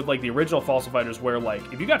 unlike with like the original Fossil Fighters where like,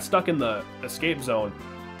 if you got stuck in the escape zone,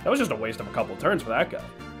 that was just a waste of a couple of turns for that guy.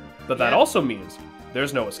 But that also means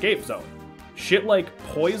there's no escape zone. Shit like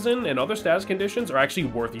poison and other status conditions are actually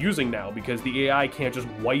worth using now because the AI can't just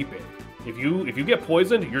wipe it. If you get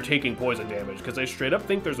poisoned, you're taking poison damage, because I straight up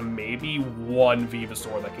think there's maybe 1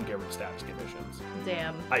 Venusaur that can get rid of status conditions.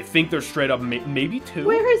 Damn. I think there's straight up maybe 2.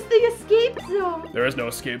 Where is the escape zone? There is no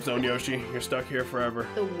escape zone, Yoshi. You're stuck here forever.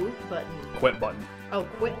 The whoop button. Quit button. Oh,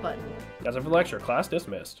 quit button. That's it for the lecture. Class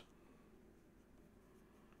dismissed.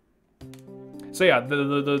 So yeah,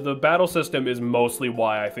 the battle system is mostly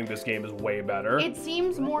why I think this game is way better. It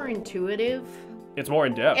seems more intuitive. It's more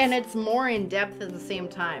in-depth. And it's more in-depth at the same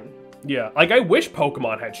time. Yeah, like, I wish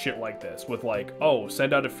Pokemon had shit like this, with, like, oh,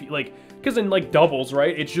 send out a few, like, because in, like, doubles,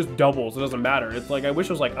 right, it's just doubles, it doesn't matter. It's like, I wish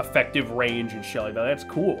it was, like, effective range and shit like that. That's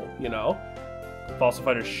cool, you know? Fossil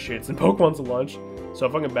Fighter shits and Pokemon's a lunch. So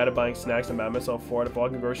if I'm bad at buying snacks and mad myself for it, if I walk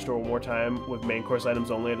in the grocery store one more time with main course items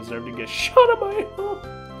only, I deserve to get shot at my home.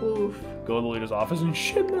 Oof. Go to the leader's office and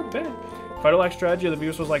shit in their bed. Fighter lack strategy, the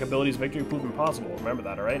Venusaur's like abilities, victory proof impossible. Remember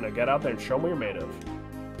that, alright? Now get out there and show me what you're made of.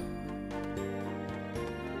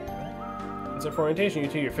 That's it for orientation. You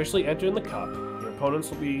two, you're officially entered in the cup. Your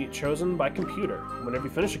opponents will be chosen by computer. Whenever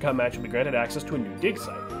you finish a cup match, you'll be granted access to a new dig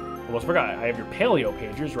site. Almost forgot, I have your paleo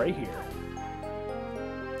pagers right here.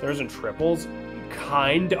 There isn't triples.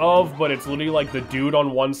 Kind of, but it's literally like the dude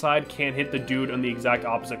on one side can't hit the dude on the exact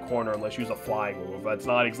opposite corner unless you use a flying move. That's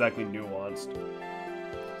not exactly nuanced.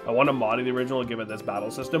 I want to mod the original and give it this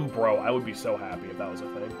battle system. Bro, I would be so happy if that was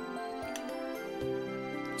a thing.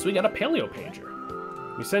 So we got a paleo pager.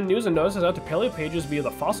 We send news and notices out to paleo pages via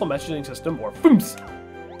the fossil messaging system, or FOOMS.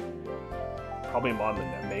 Probably mod than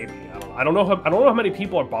that, maybe. I don't know how many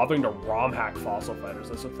people are bothering to ROM hack Fossil Fighters.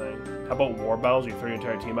 That's a thing. How about war battles? You throw your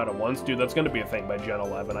entire team out at once? Dude, that's going to be a thing by Gen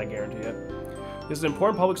 11, I guarantee it. This is an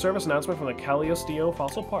important public service announcement from the Caliostio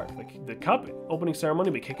Fossil Park. The cup opening ceremony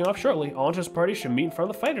will be kicking off shortly. All interested parties should meet in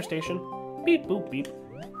front of the fighter station. Beep, boop, beep.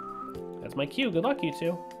 That's my cue. Good luck, you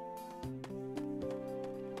two.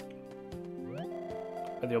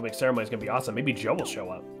 The opening ceremony is going to be awesome. Maybe Joe will show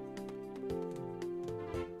up.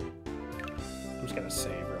 I'm just going to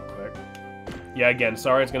save real quick. Yeah, again,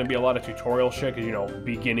 sorry, it's gonna be a lot of tutorial shit, because, you know,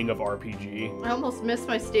 beginning of RPG. I almost missed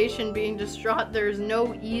my station being distraught. There's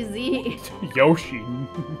no easy. Yoshi,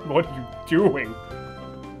 what are you doing?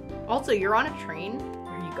 Also, you're on a train?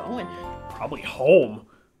 Where are you going? Probably home.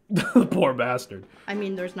 The poor bastard. I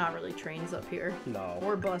mean, there's not really trains up here. No.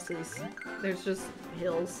 Or buses. There's just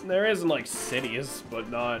hills. There is in, like, cities, but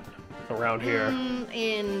not around here.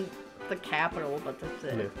 In the capital, but that's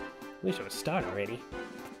it. Yeah. At least it was started already.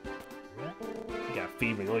 You got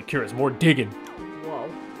fever. The only cure is more digging. Whoa.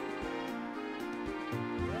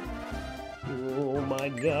 Oh my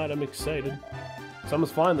god, I'm excited.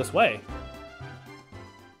 Someone's flying this way.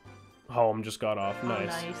 Home just got off.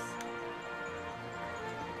 Nice. Oh, nice.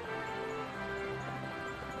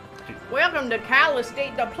 Welcome to Cal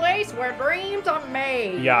Estate, the place where dreams are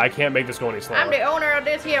made. Yeah, I can't make this go any slower. I'm the owner of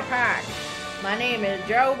this here park. My name is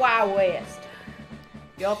Joe Wild West.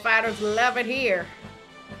 Your fighters love it here.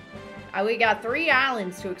 We got 3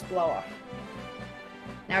 islands to explore.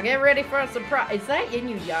 Now get ready for a surprise. Is that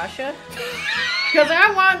Inuyasha? Because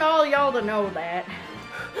I want all y'all to know that.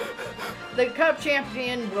 The cup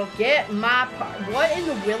champion will get my part. What in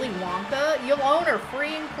the Willy Wonka? You'll own her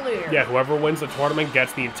free and clear. Yeah, whoever wins the tournament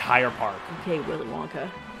gets the entire park. Okay, Willy Wonka.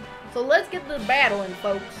 So let's get to the battling,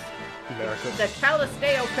 folks. America. The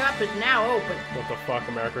Calisteo Cup is now open. What the fuck?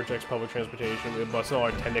 America rejects public transportation. We bust all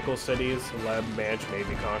our technical cities. Leb, Manch,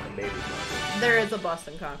 maybe Concord, maybe Concord. There is a bus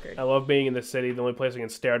in Concord. I love being in the city. The only place I can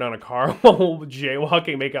stare down a car while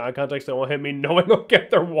jaywalking, make eye contact, so it won't hit me, knowing I'll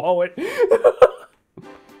get their wallet.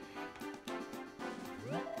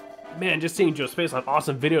 Man, just seeing Joe's face on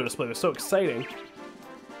awesome video display was so exciting.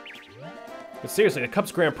 But seriously, the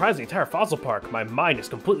Cup's grand prize, the entire fossil park. My mind is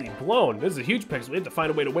completely blown. This is a huge pick, so we have to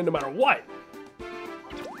find a way to win no matter what.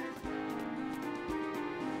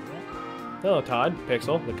 Hello, Todd.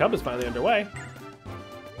 Pixel. The Cup is finally underway.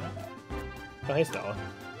 Oh, hey, Stella.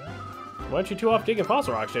 Why aren't you two off digging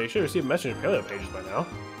fossil rocks today? You should receive a message in paleo pages by now.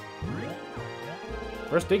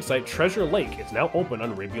 First dig site, Treasure Lake, is now open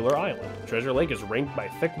on Ribular Island. Treasure Lake is ringed by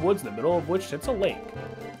thick woods in the middle of which sits a lake.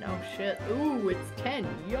 No shit. Ooh, it's 10.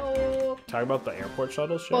 Yo. Talking about the airport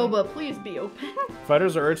shuttle show? Boba, please be open.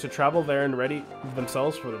 Fighters are urged to travel there and ready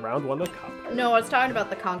themselves for the round 1 of the Cup. No, I was talking about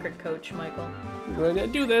the Concord coach, Michael. We're gonna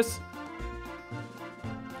do this.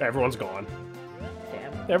 Everyone's gone.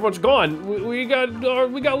 Damn. Everyone's gone. We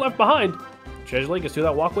got left behind. Treasure Lake is through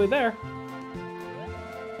that walkway there.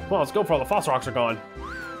 Well, let's go for all the fossil rocks are gone.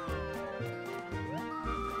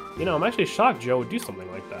 You know, I'm actually shocked Joe would do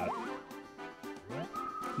something like that.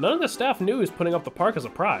 None of the staff knew he was putting up the park as a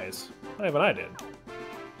prize. Not even I did.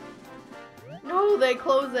 No, they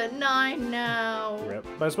close at 9 now. Rip.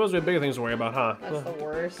 But I suppose we have bigger things to worry about, huh? That's the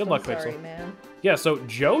worst. Good luck, sorry, Pixel. Man. Yeah, so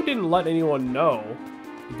Joe didn't let anyone know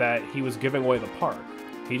that he was giving away the park.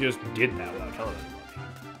 He just did that without telling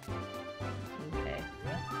anybody. Okay.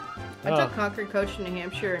 I took Concord coach to New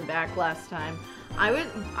Hampshire and back last time.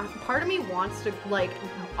 Part of me wants to, like,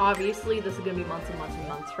 obviously this is gonna be months and months and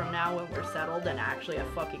months from now when we're settled and actually have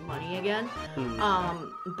fucking money again.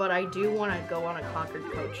 But I do want to go on a Concord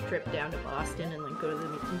coach trip down to Boston and, like, go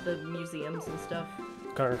to the museums and stuff.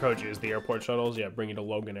 Concord coach is the airport shuttles? Yeah, bring you to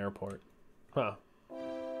Logan Airport. Huh.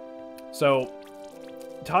 So,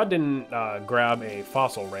 Todd didn't grab a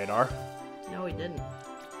fossil radar. No, he didn't.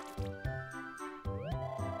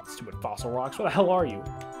 Stupid fossil rocks, where the hell are you?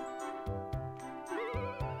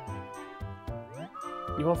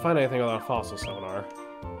 You won't find anything without a fossil sonar.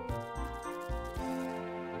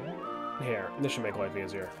 Here, this should make life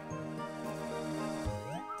easier.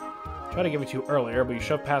 Tried to give it to you earlier, but you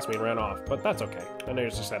shoved past me and ran off. But that's okay. I know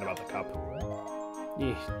you're just sad about the cup.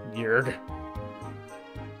 Yerg.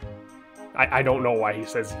 I don't know why he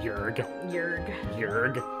says Yerg. Yerg.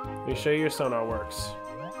 Yerg. Let me show you your sonar works.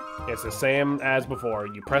 It's the same as before.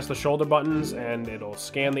 You press the shoulder buttons and it'll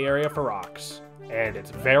scan the area for rocks. And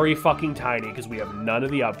it's very fucking tiny because we have none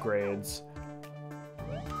of the upgrades.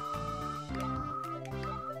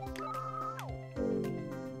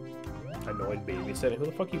 Annoyed babysitting. Who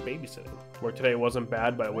the fuck are you babysitting? Work today wasn't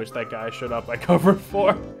bad, but I wish that guy showed up I covered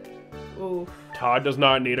for. Ooh. Todd does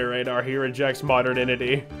not need a radar. He rejects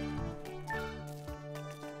modernity.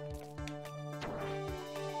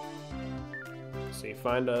 So you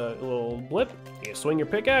find a little blip. You swing your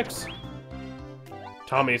pickaxe.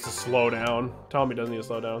 Tommy needs to slow down. Tommy doesn't need to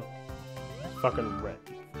slow down. Fucking red.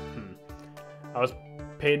 I was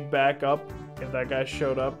paid back up. If that guy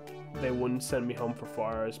showed up, they wouldn't send me home for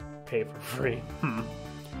 4 hours. Pay for free.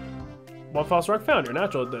 One fossil rock found. You're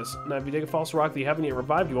natural at this. Now if you dig a fossil rock that you haven't yet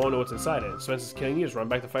revived, you won't know what's inside it. So since it's killing you, just run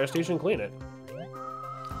back to the fire station and clean it.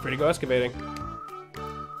 Free to go excavating.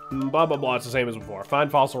 Blah, blah, blah. It's the same as before.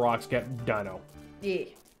 Find fossil rocks, get dino. Yeah.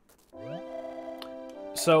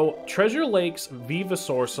 So, Treasure Lake's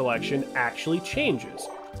Venusaur selection actually changes.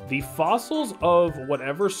 The fossils of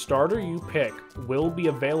whatever starter you pick will be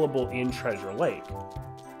available in Treasure Lake.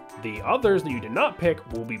 The others that you did not pick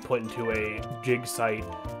will be put into a dig site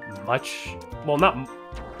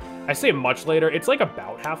I say much later. It's like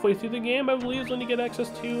about halfway through the game, I believe, is when you get access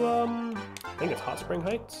to, I think it's Hot Spring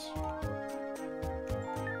Heights.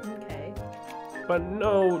 Okay. But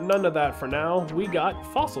no, none of that for now. We got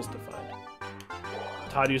fossils to find.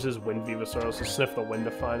 Todd uses wind Venusaurs to sniff the wind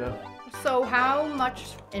to find it. So how much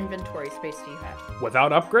inventory space do you have?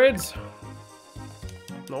 Without upgrades?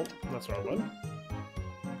 Nope, that's what I would.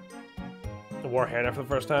 I wore hair for the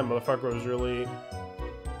first time. Motherfucker was really...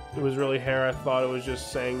 It was really hair. I thought it was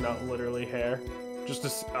just saying not literally hair. Just a...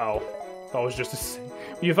 Oh. Thought it was just a...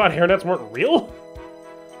 You thought hairnets weren't real?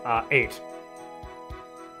 8.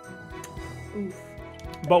 Oof.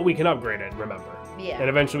 But we can upgrade it, remember. Yeah. And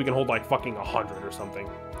eventually we can hold like fucking 100 or something.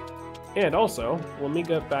 And also, let me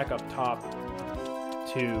get back up top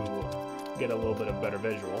to get a little bit of better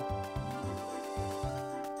visual.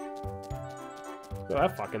 Look at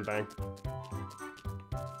that fucking thing.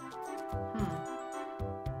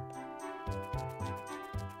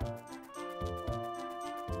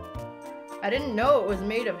 I didn't know it was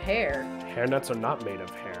made of hair. Hairnets are not made of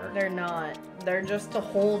hair. They're not. They're just to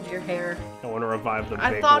hold your hair. I want to revive the big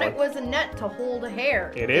I thought one. it was a net to hold a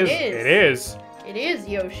hair. It is. It is. It is,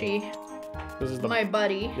 Yoshi. This is the, my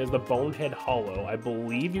buddy. There's the Bonehead Hollow. I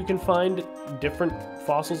believe you can find different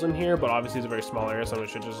fossils in here, but obviously it's a very small area, so it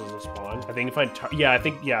should just doesn't spawn. I think you find...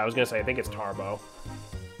 I was gonna say, I think it's Tarbo.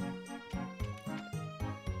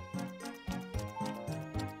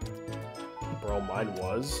 Bro, mine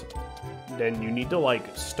was. Then you need to,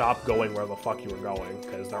 like, stop going where the fuck you were going,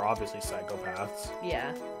 because they're obviously psychopaths.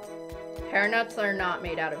 Yeah. Hair nuts are not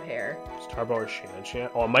made out of hair. It's Tarbo or Shan-Shan.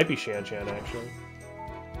 Oh, it might be Shan-Shan, actually.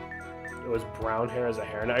 It was brown hair as a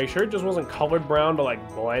hair. Now, are you sure it just wasn't colored brown to, like,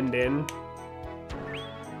 blend in?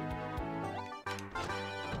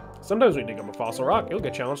 Sometimes we dig up a fossil rock, you'll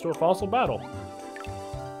get challenged to a fossil battle.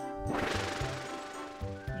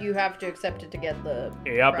 You have to accept it to get the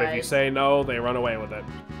Yep, prize. If you say no, they run away with it.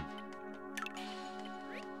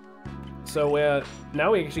 So,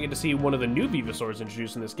 now we actually get to see one of the new Venusaurs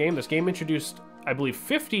introduced in this game. This game introduced, I believe,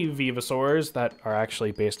 50 Venusaurs that are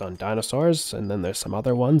actually based on dinosaurs, and then there's some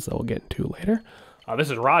other ones that we'll get into later.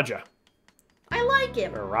 This is Raja. I like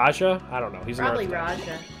him. Or Raja? I don't know. He's probably an Earth type.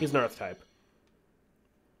 Raja. He's an Earth type.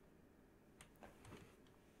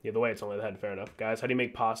 Either way, it's only the head. Fair enough. Guys, how do you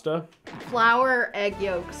make pasta? Flour, egg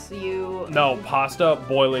yolks, No, pasta,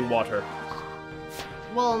 boiling water.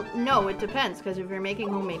 Well, no, it depends, because if you're making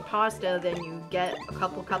homemade pasta, then you get a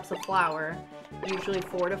couple cups of flour, usually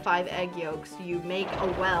 4 to 5 egg yolks. You make a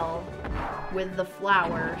well with the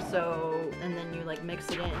flour, and then you, like, mix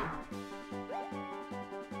it in.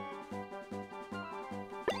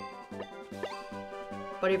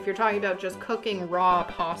 But if you're talking about just cooking raw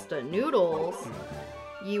pasta noodles,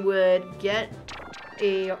 you would get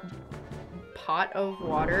a pot of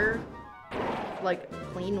water, like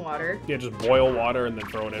clean water. Yeah, just boil water and then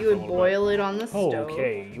throw it in. You would boil it on the stove.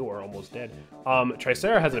 Okay, you are almost dead.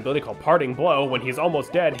 Tricera has an ability called Parting Blow. When he's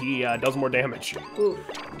almost dead, he does more damage. Oof.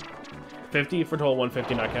 50 for total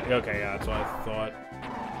 150, not counting. Okay, yeah, that's what I thought.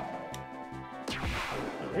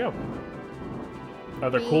 There we go. Are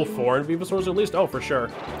there cool foreign Venusaurs at least? Oh, for sure.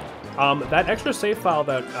 That extra save file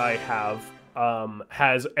that I have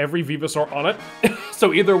has every Venusaur on it.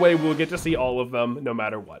 So either way, we'll get to see all of them no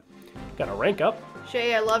matter what. Gotta rank up.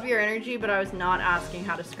 Shay, I love your energy, but I was not asking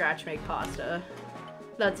how to scratch make pasta.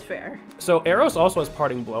 That's fair. So Eros also has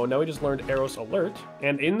Parting Blow. Now we just learned Eros Alert.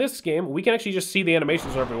 And in this game, we can actually just see the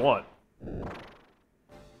animations whenever we want.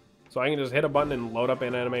 So I can just hit a button and load up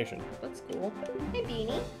an animation. That's cool. Hey,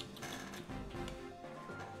 Beanie.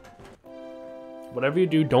 Whatever you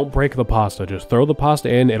do, don't break the pasta. Just throw the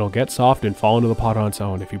pasta in, it'll get soft and fall into the pot on its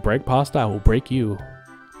own. If you break pasta, I will break you.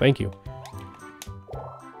 Thank you.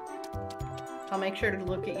 I'll make sure to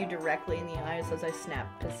look at you directly in the eyes as I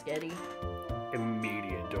snap Piscetti.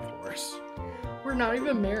 Immediate divorce. We're not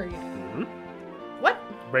even married. Mm-hmm. What?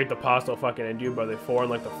 Break the pasta will fucking end you, but they 4 in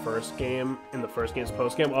like the first game, in the first game's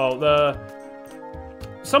post game. Oh,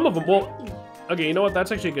 some of them, well, okay, you know what?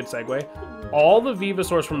 That's actually a good segue. All the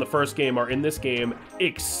Venusaurs from the first game are in this game,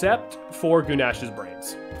 except for Gunash's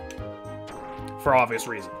brains. For obvious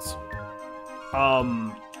reasons.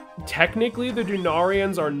 Technically, the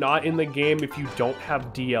Dunarians are not in the game if you don't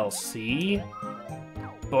have DLC,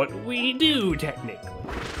 but we do, technically.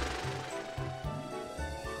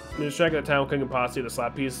 Just check the town cooking pasta, the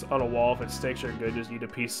slap piece on a wall. If it sticks, you're good. Just eat a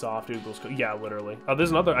piece soft. Yeah, literally. Oh,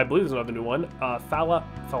 there's another. I believe there's another new one.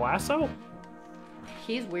 Thalasso?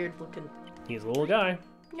 He's weird looking. He's a little guy.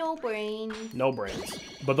 No brains. No brains.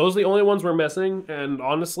 But those are the only ones we're missing. And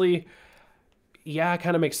honestly, yeah, it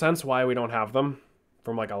kind of makes sense why we don't have them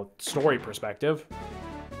from like a story perspective.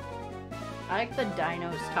 I like the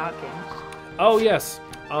dinos talking. Oh, yes.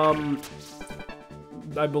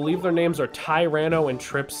 I believe their names are Tyranno and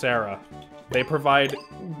Tripsera. They provide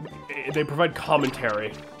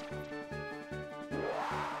commentary.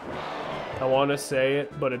 I want to say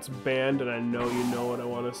it, but it's banned, and I know you know what I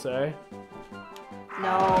want to say.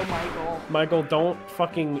 No, Michael. Michael, don't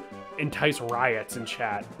fucking entice riots in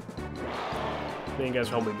chat. Me and guys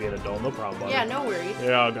help me be an adult, no problem. Yeah, no worries.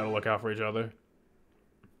 Yeah, I gotta look out for each other.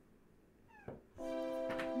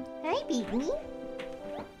 Hi, baby.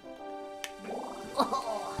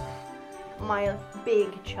 Oh, my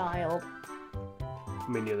big child. I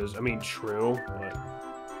mean, yeah, true, but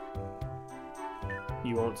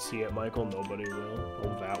you won't see it, Michael. Nobody will.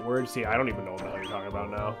 Oh, that word? See, I don't even know what the hell you're talking about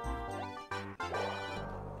now.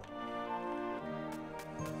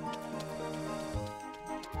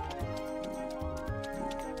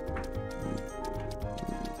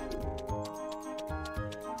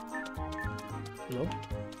 Nope.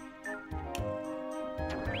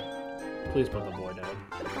 Please put the boy down.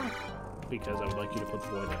 Because I would like you to put the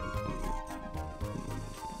boy down.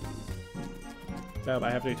 Bab, I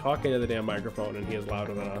have to be talking to the damn microphone and he is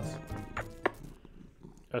louder than us.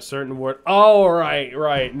 A certain word. Oh,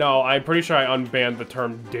 right. No, I'm pretty sure I unbanned the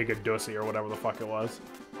term dig-a-dussy or whatever the fuck it was.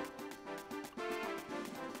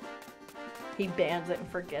 He bans it and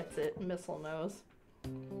forgets it. Missile knows.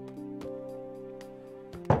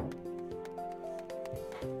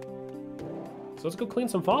 So let's go clean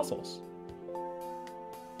some fossils.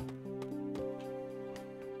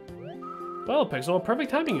 Well, Pixel, perfect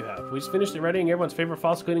timing you have. We just finished readying everyone's favorite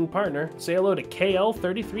fossil cleaning partner. Say hello to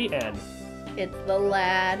KL33N. It's the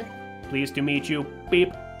lad. Pleased to meet you.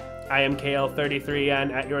 Beep. I am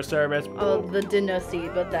KL33N at your service. Oh, the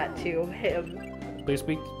DINOSAUR, but that too. Him. Please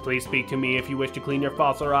speak to me if you wish to clean your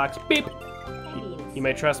fossil rocks. Beep. Please. You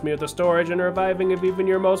may trust me with the storage and reviving of even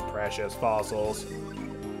your most precious fossils.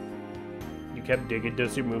 You kept digging.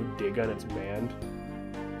 Does your move dig on its band?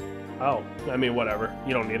 Oh, I mean, whatever.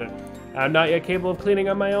 You don't need it. I'm not yet capable of cleaning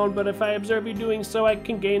on my own, but if I observe you doing so, I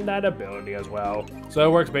can gain that ability as well. So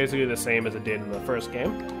it works basically the same as it did in the first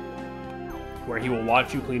game, where he will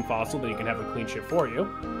watch you clean fossil, then you can have him clean shit for you.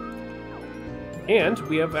 And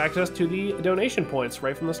we have access to the donation points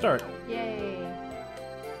right from the start. Yay.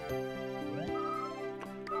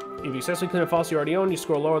 If you successfully clean a fossil you already own, you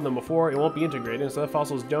score lower than before, it won't be integrated. Instead, the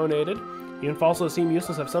fossil is donated. Even fossils that seem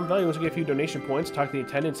useless have some value. Once you get a few donation points, talk to the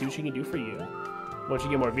attendant and see what she can do for you. Once you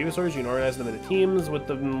get more Venusaurs, you can organize them into teams with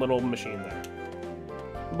the little machine there.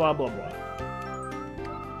 Blah, blah, blah.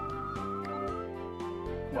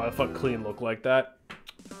 Why the fuck Clean look like that?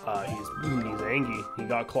 He's angry. He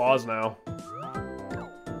got claws now.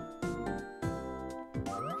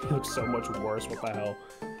 He looks so much worse. What the hell?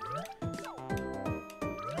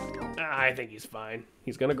 I think he's fine.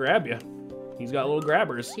 He's gonna grab you. He's got little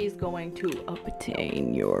grabbers. He's going to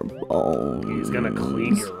obtain your bones. He's gonna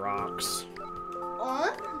clean your rocks.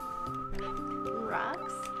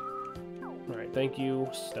 Rocks? Alright, thank you,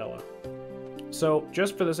 Stella. So,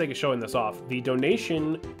 just for the sake of showing this off, the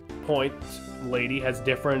donation point lady has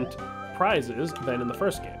different prizes than in the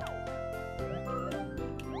first game.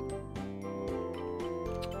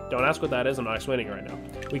 Don't ask what that is, I'm not explaining it right now.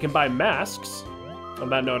 We can buy masks. On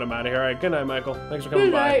that note, I'm out of here. Alright, good night, Michael. Thanks for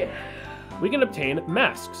coming by. We can obtain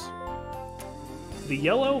masks. The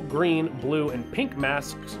yellow, green, blue, and pink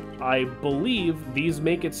masks, I believe these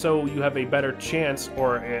make it so you have a better chance,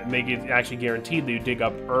 or make it actually guaranteed that you dig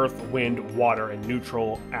up earth, wind, water, and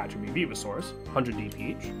neutral attribute Venusaurs. 100 DP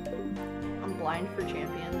each. I'm blind for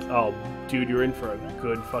champions. Oh, dude, you're in for a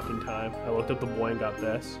good fucking time. I looked up the boy and got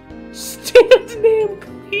this. Stan's name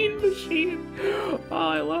clean machine. Oh,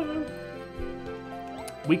 I love him.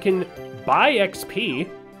 We can buy XP.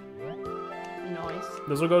 Nice.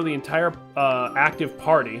 This will go to the entire active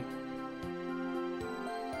party.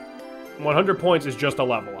 100 points is just a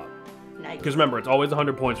level up. Nice. Because remember, it's always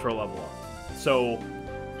 100 points for a level up. So,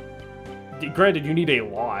 granted, you need a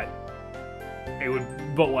lot. It would,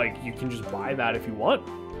 but like, you can just buy that if you want.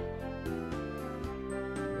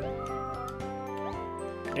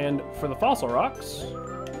 And for the fossil rocks,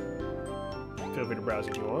 feel free to browse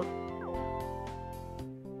if you want.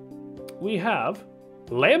 We have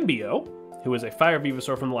Lambio, who is a fire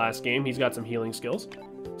Venusaur from the last game. He's got some healing skills.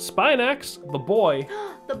 Spinax, the boy.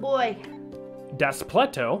 The boy.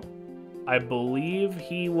 Despleto, I believe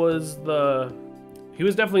he was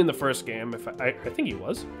definitely in the first game. I think he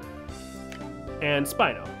was. And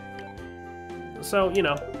Spino. So, you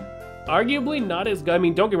know, arguably not as good. I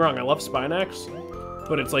mean, don't get me wrong, I love Spinax,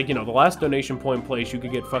 but it's like, you know, the last donation point place you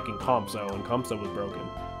could get fucking Compso, and Compso was broken.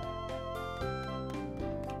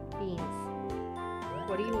 Beans.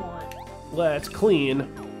 What do you want? Let's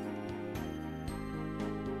clean.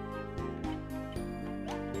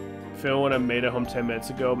 Feel when I made it home 10 minutes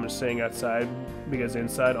ago, I'm just staying outside because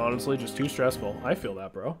inside, honestly, just too stressful. I feel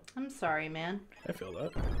that, bro. I'm sorry, man. I feel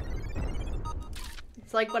that.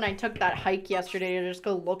 It's like when I took that hike yesterday to just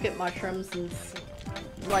go look at mushrooms and,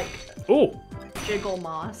 like, ooh, jiggle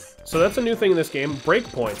moss. So that's a new thing in this game,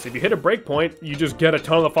 breakpoints. If you hit a breakpoint, you just get a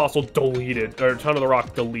ton of the fossil deleted, or a ton of the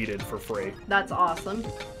rock deleted for free. That's awesome.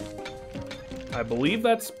 I believe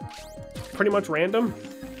that's pretty much random.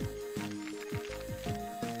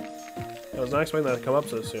 I was not expecting that to come up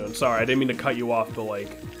so soon. Sorry, I didn't mean to cut you off, but like,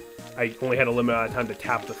 I only had a limited amount of time to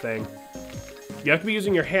tap the thing. You have to be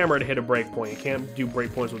using your hammer to hit a breakpoint. You can't do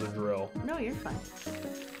breakpoints with a drill. No, you're fine.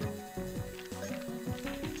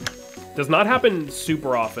 Does not happen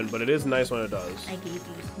super often, but it is nice when it does. I gave you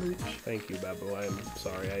smooch. Thank you, Babu. I am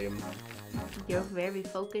sorry. I am... You're very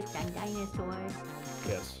focused on dinosaurs.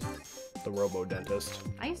 Yes. The robo-dentist.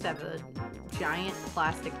 I used to have a giant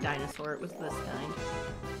plastic dinosaur. It was this kind.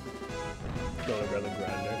 Brother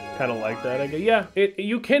grinder. Kind of like that, I guess. Yeah,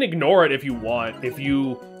 you can ignore it if you want.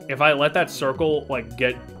 If I let that circle, like,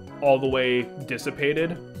 get all the way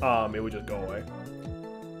dissipated, it would just go away.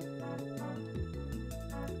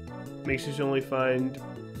 Makes you only find...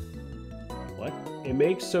 What? It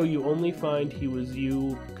makes so you only find he was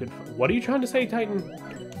you could... What are you trying to say, Titan?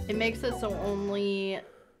 It makes it so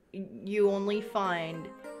you only find...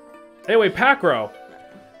 Anyway, Pacro.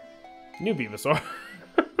 New Venusaur.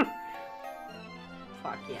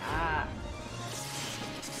 Fuck yeah.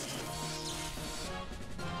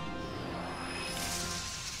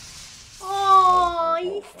 Oh,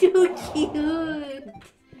 he's so cute.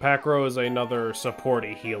 Pacro is another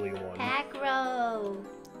supporty healy one. Pacro.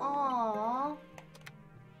 Aww.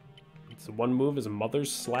 It's the one move is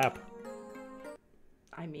Mother's Slap.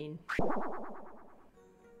 I mean...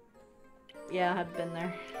 Yeah, I've been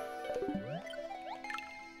there.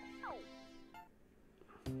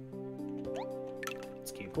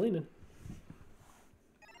 Let's keep cleaning.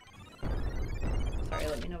 Sorry,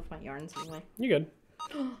 let me know if my yarn's anyway. You good.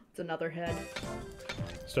 It's another head.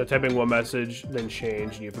 Start typing one message, then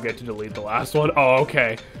change, and you forget to delete the last one. Oh,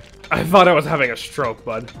 okay. I thought I was having a stroke,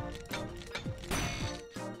 bud.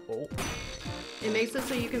 Oh. It makes it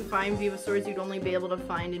so you can find Venusaurs you'd only be able to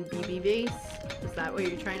find in BBBs. Is that what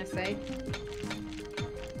you're trying to say?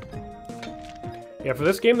 Yeah, for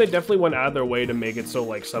this game, they definitely went out of their way to make it so,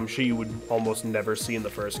 like, some shit you would almost never see in the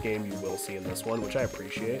first game, you will see in this one, which I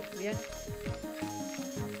appreciate. Yeah.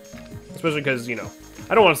 Especially because, you know,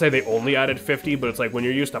 I don't want to say they only added 50, but it's like when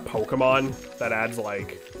you're used to Pokemon, that adds,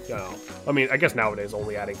 like, you know... I mean, I guess nowadays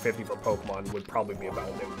only adding 50 for Pokemon would probably be about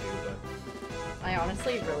what they would do, but... I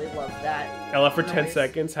honestly really love that. I left for 10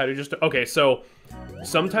 seconds. How to just... Okay, so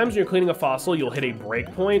sometimes when you're cleaning a fossil, you'll hit a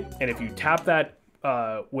breakpoint, and if you tap that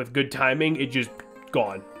with good timing, it just...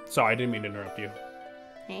 gone. Sorry, I didn't mean to interrupt you.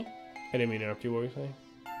 Hey? I didn't mean to interrupt you. What were you saying?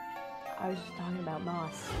 I was just talking about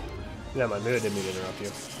moss. Yeah, maybe I didn't mean to interrupt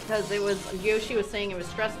you. Because it was... Yoshi was saying it was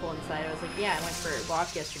stressful inside. I was like, yeah, I went for a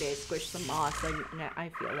walk yesterday. I squished some moss. I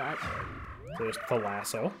feel that. So there's the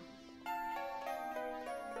lasso.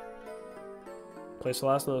 Place the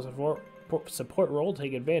lasso in the support role.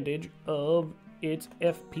 Take advantage of its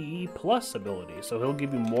FP plus ability. So he'll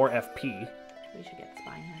give you more FP. We should get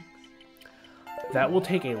Spinax. That will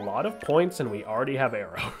take a lot of points, and we already have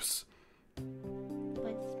arrows.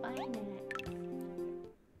 But Spinax.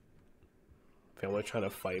 Family trying to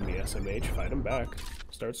fight me, SMH. Fight him back.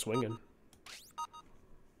 Start swinging.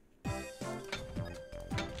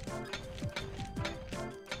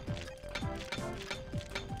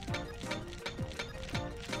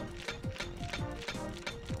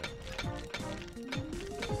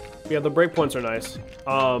 Yeah, the breakpoints are nice.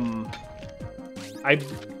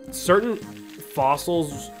 Certain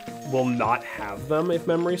fossils will not have them if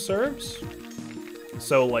memory serves.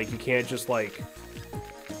 So like you can't just like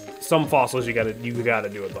some fossils you gotta do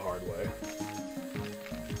it the hard way.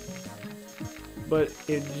 But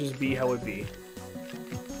it'd just be how it be.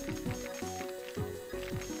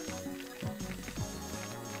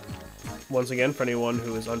 Once again, for anyone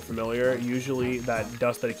who is unfamiliar, usually that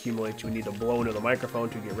dust that accumulates, you need to blow into the microphone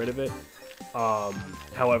to get rid of it.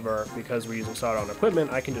 However, because we're using soldered-on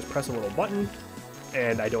equipment, I can just press a little button,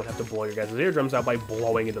 and I don't have to blow your guys' eardrums out by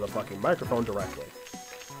blowing into the fucking microphone directly.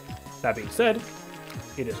 That being said,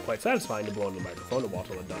 it is quite satisfying to blow into the microphone and watch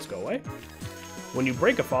all the dust go away. When you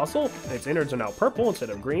break a fossil, its innards are now purple instead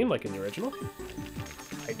of green like in the original.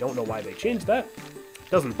 I don't know why they changed that.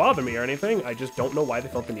 Doesn't bother me or anything, I just don't know why they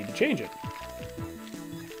felt the need to change it.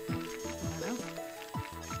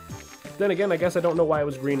 Then again, I guess I don't know why it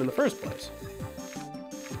was green in the first place.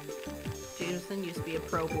 Jameson used to be a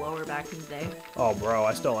pro blower back in the day. Oh, bro,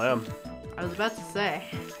 I still am. I was about to say.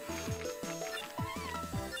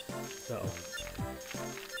 No.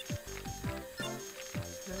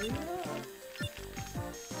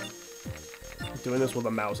 Doing this with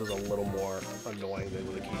a mouse is a little more annoying than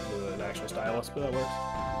with a key with an actual stylus, but that works.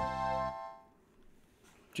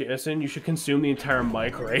 Jameson, you should consume the entire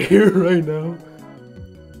mic right here, right now.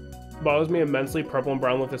 Bothers me immensely. Purple and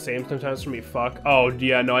brown look the same sometimes for me. Fuck. Oh,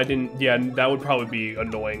 yeah, no, I didn't. Yeah, that would probably be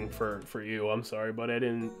annoying for you. I'm sorry, but I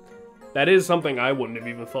didn't. That is something I wouldn't have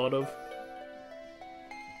even thought of.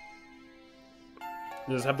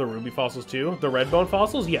 Does this have the ruby fossils too? The red bone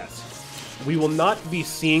fossils? Yes. We will not be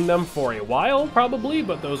seeing them for a while, probably,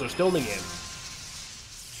 but those are still in the game.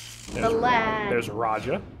 There's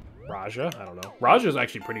Raja. Raja? I don't know. Raja's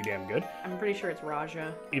actually pretty damn good. I'm pretty sure it's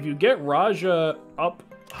Raja. If you get Raja up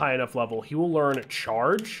high enough level, he will learn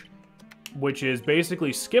Charge, which is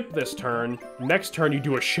basically skip this turn. Next turn, you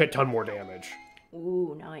do a shit ton more damage.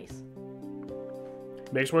 Ooh, nice.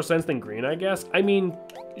 Makes more sense than green, I guess. I mean,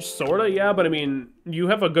 sorta, yeah, but I mean, you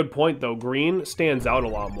have a good point, though. Green stands out a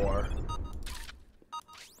lot more.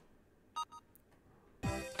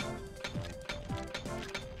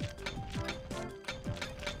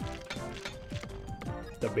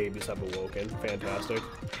 The babies have awoken. Fantastic.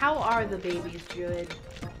 How are the babies, Druid?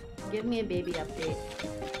 Give me a baby update.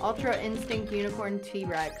 Ultra Instinct Unicorn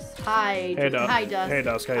T-Rex. Hi, hey, hi, Dusk. Hey,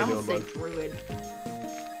 Dusk. How you doing, bud? Druid.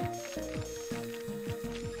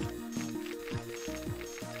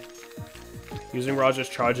 Using Raja's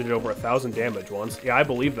charge did over 1,000 damage once. Yeah, I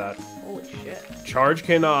believe that. Holy shit. Charge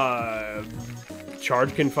can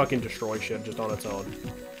fucking destroy shit just on its own.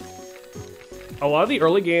 A lot of the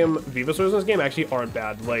early game Venusaurs in this game actually aren't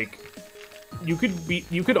bad. Like, you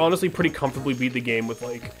could honestly pretty comfortably beat the game with,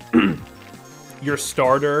 like, your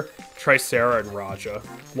starter, Tricera, and Raja.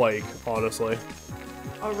 Like, honestly.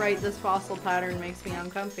 Oh, right, this fossil pattern makes me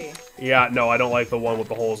uncomfy. Yeah, no, I don't like the one with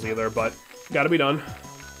the holes either, but gotta be done.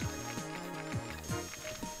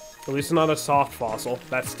 At least it's not a soft fossil.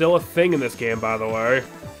 That's still a thing in this game, by the way.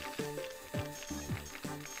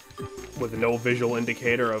 With no visual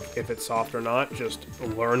indicator of if it's soft or not, just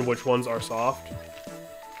learn which ones are soft.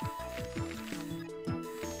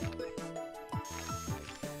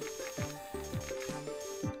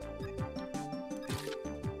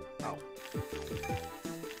 Oh.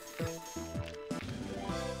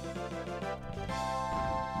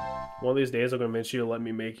 One of these days I'm gonna convince you to let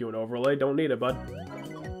me make you an overlay. Don't need it, bud.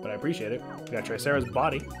 But I appreciate it. We got Tricera's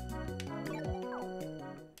body.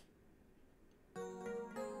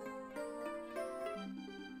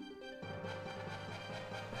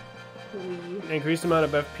 Increased the amount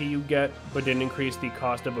of FP you get, but didn't increase the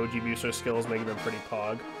cost of OG Venusaur skills, making them pretty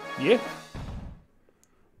pog. Yeah.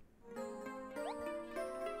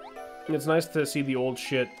 It's nice to see the old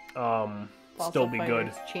shit still be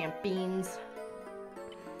good. Champions.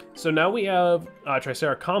 So now we have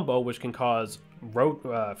Tricera combo, which can cause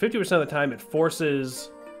 50% of the time it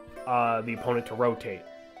forces the opponent to rotate.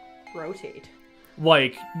 Rotate.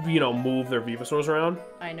 Like, you know, move their Venusaurs around.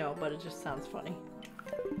 I know, but it just sounds funny.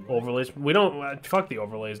 Overlays. We don't... fuck the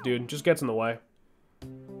overlays, dude. Just gets in the way.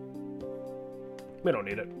 We don't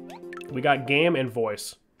need it. We got game and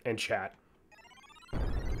voice and chat.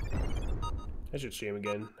 I should stream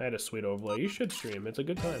again. I had a sweet overlay. You should stream. It's a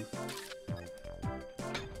good time.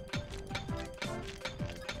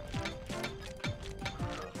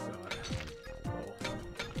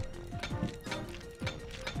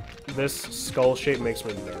 This skull shape makes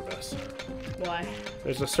me nervous. Why?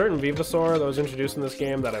 There's a certain Venusaur that was introduced in this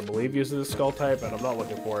game that I believe uses this skull type, and I'm not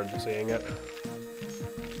looking forward to seeing it.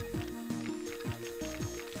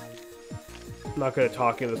 I'm not good at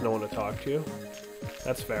talking, there's no one to talk to.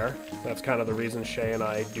 That's fair. That's kind of the reason Shay and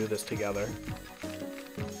I do this together.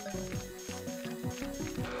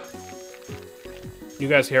 You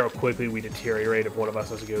guys hear how quickly we deteriorate if one of us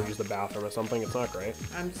has to go use the bathroom or something. It's not great.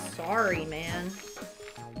 I'm sorry, man.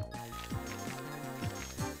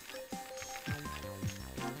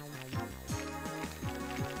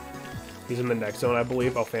 He's in the next zone, I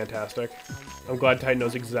believe. Oh, fantastic. I'm glad Ty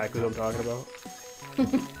knows exactly what I'm talking about.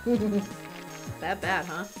 That bad,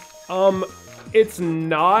 huh? It's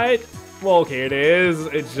not... Well, okay, it is.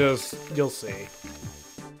 It's just... You'll see.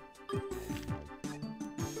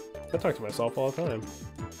 I talk to myself all the time.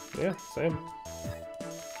 Yeah, same.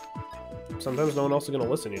 Sometimes no one else is gonna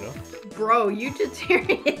listen, you know? Bro, you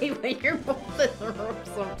deteriorate when you're both in the room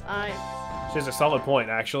sometimes. She's a solid point,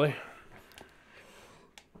 actually.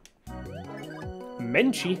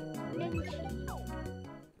 Menchie.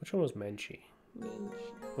 Which one was Menchie?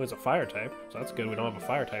 It was a fire type, so that's good. We don't have a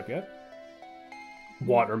fire type yet.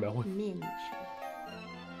 Watermelon.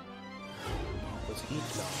 Was he? No,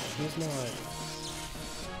 he's not.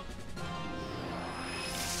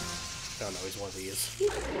 Oh no, he's one of these.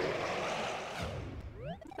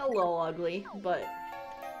 A little ugly, but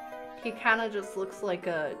he kind of just looks like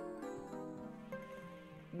a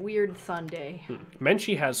weird Sunday.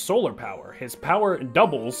 Menchie has solar power. His power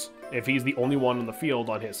doubles if he's the only one on the field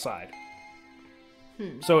on his side.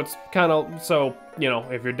 So it's kind of, so, you know,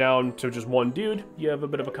 if you're down to just one dude, you have a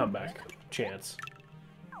bit of a comeback chance.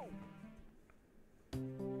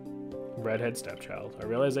 Redhead stepchild. A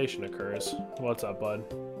realization occurs. What's up, bud?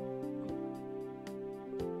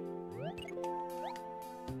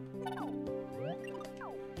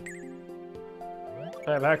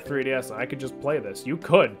 I have hacked 3DS and I could just play this. You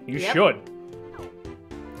could. You should.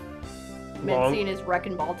 Seen his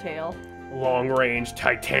wrecking ball tail. Long range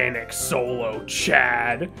Titanic solo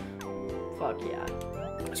Chad. Fuck yeah.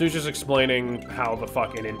 So he's just explaining how the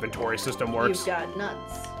fucking inventory system works. You've got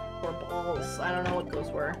nuts or balls. I don't know what those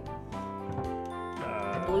were.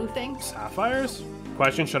 The blue things? Sapphires?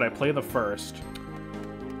 Question, should I play the first?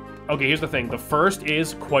 Okay, here's the thing. The first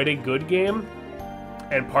is quite a good game.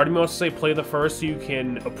 And part of me wants to say play the first so you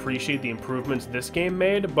can appreciate the improvements this game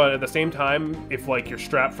made. But at the same time, if like you're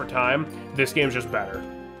strapped for time, this game's just better.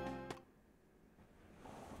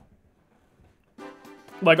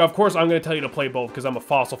 Like, of course, I'm going to tell you to play both because I'm a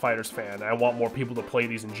Fossil Fighters fan. And I want more people to play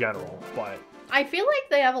these in general, but... I feel like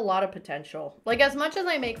they have a lot of potential. Like, as much as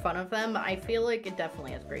I make fun of them, I feel like it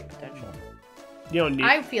definitely has great potential. You don't need...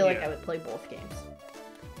 I feel like I would play both games.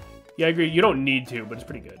 Yeah, I agree. You don't need to, but it's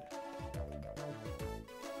pretty good.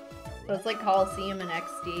 So it's like Coliseum and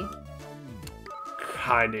XD?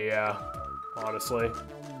 Kinda, yeah. Honestly.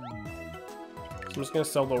 So I'm just gonna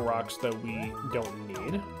sell the rocks that we don't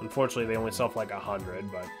need. Unfortunately, they only sell for like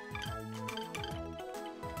 100, but...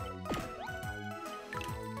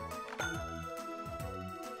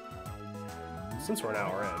 Since we're an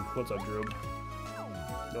hour in, what's up, Droob?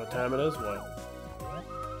 You know what time it is? What?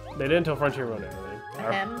 They did until Frontier Road everything.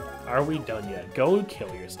 Are we done yet? Go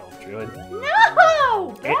kill yourself, Druid.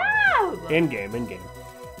 No! Wow! In-game, in-game.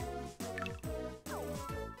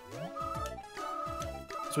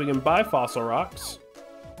 So we can buy fossil rocks.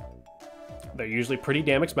 They're usually pretty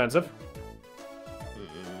damn expensive.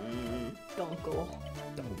 Dunkel.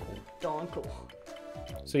 Dunkel.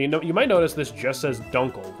 So you might notice this just says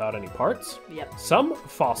Dunkel without any parts. Yep. Some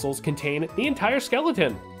fossils contain the entire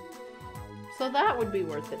skeleton. So that would be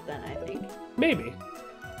worth it then, I think. Maybe.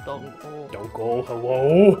 Dunkel. Dunkel,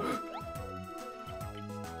 hello.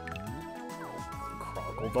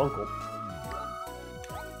 Kronkle Dunkel.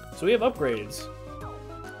 So we have upgrades.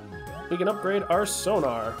 We can upgrade our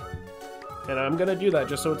sonar. And I'm gonna do that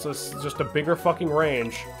just so it's just a bigger fucking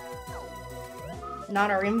range.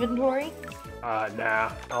 Not our inventory?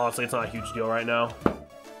 Nah. Honestly, it's not a huge deal right now.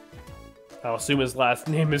 I'll assume his last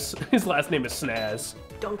name is Snaz.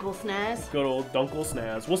 Dunkel Snaz? Good old Dunkel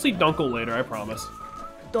Snaz. We'll see Dunkel later, I promise.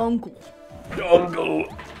 Dunkel.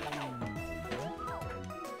 Dunkel!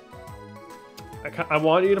 I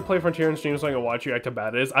want you to play Frontier and stream so I can watch you act how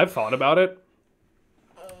bad it is. I've thought about it.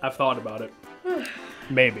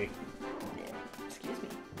 Maybe. Excuse me.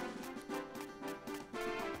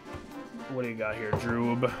 What do you got here,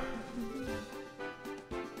 Droob?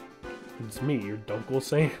 It's me, your Dunkel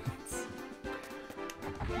Sans.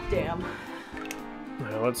 Damn.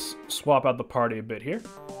 Now let's swap out the party a bit here.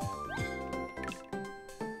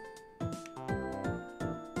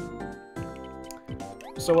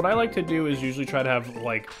 So what I like to do is usually try to have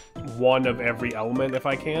like one of every element if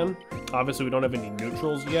I can. Obviously we don't have any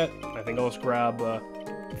neutrals yet. I think I'll just grab the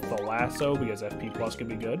lasso because FP plus could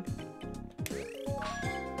be good.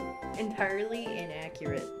 Entirely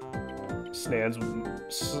inaccurate. Snans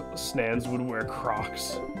would wear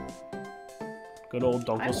Crocs. Good old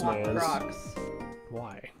Dunkel Snans. I want Crocs.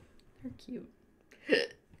 Why? They're cute.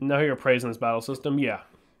 Now you're praising this battle system? Yeah.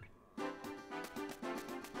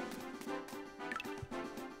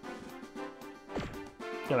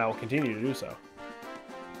 And I will continue to do so.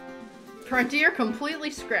 Frontier completely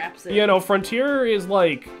scraps it. You know, Frontier is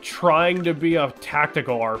like trying to be a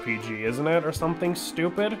tactical RPG, isn't it? Or something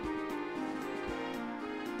stupid?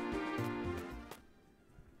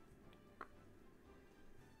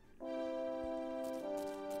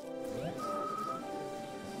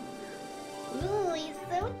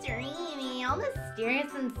 dreamy, all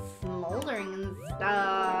mysterious and smoldering and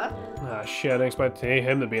stuff. Ah, shit, I didn't expect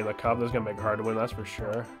him to be in the cup. This is gonna make it hard to win, that's for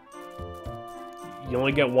sure. You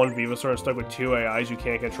only get one Venusaur stuck with 2 AIs you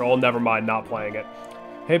can't control. Never mind, not playing it.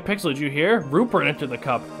 Hey, Pixel, did you hear? Rupert entered the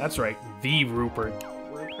cup. That's right, the Rupert.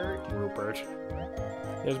 Rupert.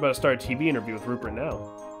 I was about to start a TV interview with Rupert now.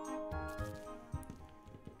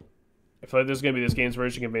 I feel like this is going to be this game's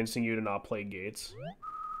version convincing you to not play Gates.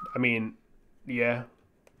 I mean, yeah.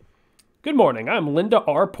 Good morning, I'm Linda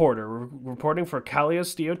R. Porter, reporting for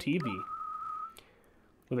Castillo TV.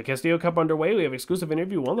 With the Castillo Cup underway, we have an exclusive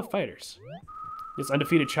interview with one of the fighters. This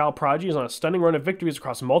undefeated child prodigy is on a stunning run of victories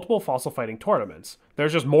across multiple fossil fighting tournaments.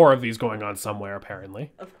 There's just more of these going on somewhere,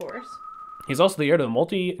 apparently. Of course. He's also the heir to the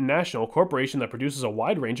multinational corporation that produces a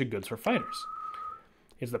wide range of goods for fighters.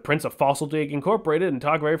 He's the Prince of Fossil Dig Incorporated and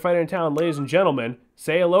talk of every fighter in town. Ladies and gentlemen,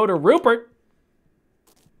 say hello to Rupert!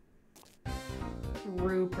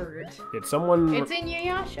 Rupert. Did someone... It's in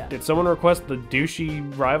Yuyasha. Did someone request the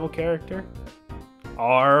douchey rival character?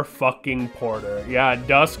 R. fucking Porter. Yeah,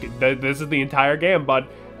 Dusk. This is the entire game, bud.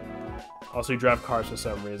 Also, you drive cars for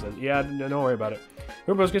some reason. Yeah, don't worry about it.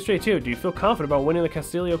 Rupert, let's get straight to it. Do you feel confident about winning the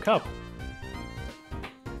Castillo Cup?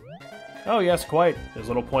 Oh, yes, quite. There's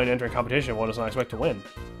little point in entering competition if one does not expect to win.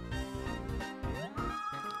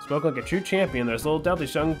 Spoken like a true champion, there's little doubt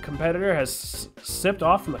this young competitor has sipped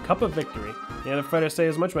off from the cup of victory. The other fighters say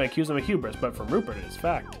as much when I accuse him of hubris, but from Rupert it is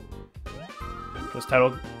fact. This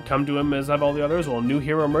title come to him as have all the others, will a new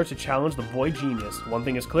hero emerge to challenge the boy genius. One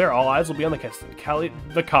thing is clear, all eyes will be on the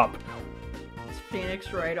cup. It's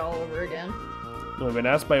Phoenix Wright all over again. We've been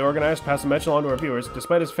asked by organizers to pass a message along to our viewers.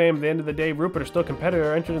 Despite his fame, at the end of the day, Rupert is still a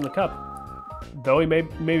competitor entered in the cup. Though he may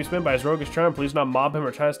be spent by his roguish charm, please not mob him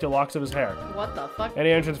or try to steal locks of his hair. What the fuck?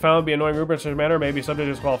 Any entrance found will be annoying Rupert in such a manner may be subject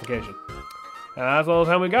to disqualification. And that's all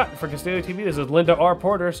the time we got for Castillo TV. This is Linda R.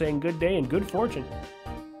 Porter saying good day and good fortune.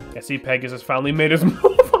 I see Pegasus has finally made his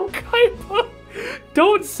move on Kaipa.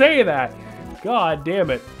 Don't say that. God damn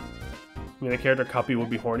it. I mean, the character Cuppy would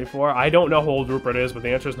be horny for. I don't know how old Rupert is, but the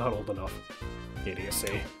answer is not old enough.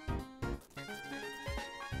 Idiocy.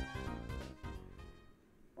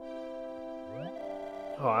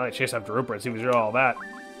 Oh, I like chase after Rupert and see if he's all that.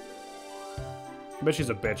 I bet she's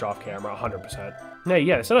a bitch off camera, 100%. Hey,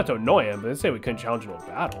 yeah, they said not to annoy him, but they say we couldn't challenge him to a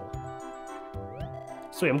battle.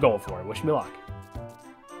 Sweet, I'm going for it. Wish me luck.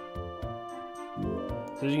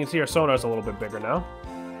 So as you can see, our sonar's a little bit bigger now.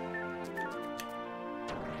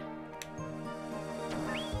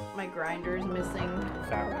 My grinder's missing.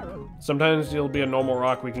 Sometimes it'll be a normal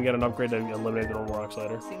rock. We can get an upgrade to eliminate the normal rocks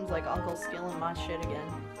later. Seems like Uncle's stealing my shit again.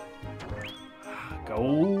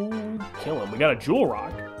 Go kill him. We got a jewel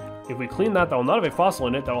rock. If we clean that, will not have a fossil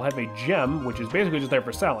in it. That'll have a gem, which is basically just there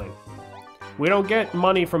for selling. We don't get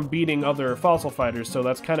money from beating other fossil fighters, so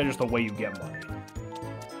that's kind of just the way you get money.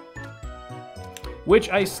 Which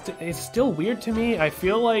is still weird to me. I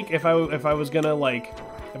feel like if I was gonna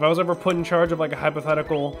if I was ever put in charge of like a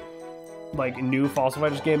hypothetical new fossil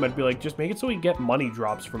fighters game, I'd be like, just make it so we get money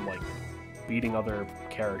drops from beating other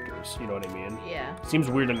characters. You know what I mean? Yeah. Seems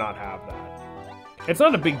weird to not have that. It's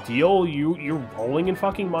not a big deal. You're rolling in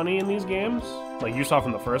fucking money in these games. Like you saw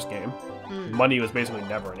from the first game. Money was basically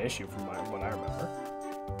never an issue from what I remember.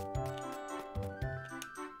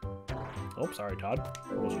 Oh, sorry, Todd.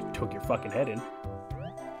 Almost just took your fucking head in.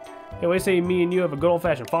 Hey, wait, say me and you have a good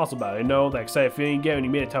old-fashioned fossil battle. You know that excited feeling you get when you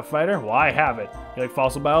meet a tough fighter? Well, I have it. You like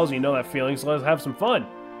fossil battles, and you know that feeling, so let's have some fun.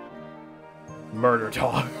 Murder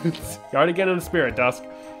dogs. You're already getting in the spirit, Dusk.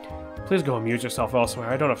 Please go amuse yourself elsewhere.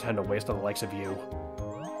 I don't have time to waste on the likes of you.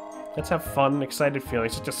 Let's have fun, excited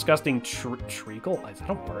feelings. Such disgusting treacle, is that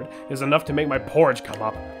a word? Is enough to make my porridge come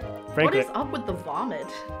up. Frankly, what is up with the vomit?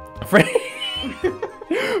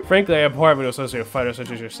 Frankly, I abhor having to associate with fighters such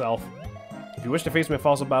as yourself. If you wish to face me in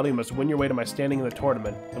fossil battle, you must win your way to my standing in the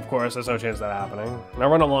tournament. Of course, there's no chance of that happening. Now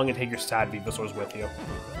run along and take your sad Venusaurs with you.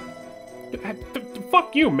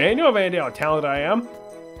 Fuck you, man. You don't have any idea how talented I am.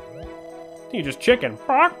 You're just chicken.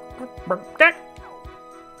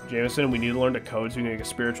 Jameson, we need to learn the code so we can make a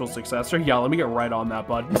spiritual successor. Yeah, let me get right on that,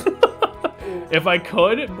 bud. If I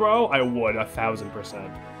could, bro, I would,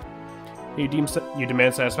 1000%. You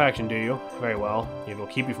demand satisfaction, do you? Very well. It will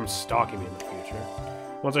keep you from stalking me in the future.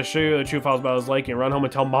 Once I show you the true fossil battle is like, you run home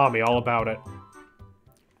and tell mommy all about it.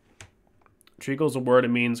 Treacle is a word. It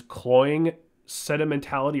means cloying,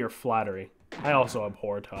 sentimentality, or flattery. I also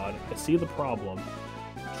abhor Todd. I see the problem.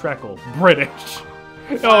 Treacle, British.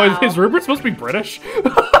 Wow. Oh, is Rupert supposed to be British?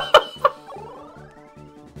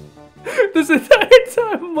 This entire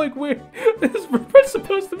time, I'm like, wait, is Rupert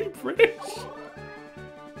supposed to be British?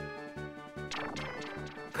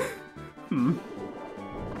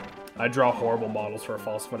 I draw horrible models for a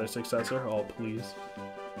falsified successor. Oh, please.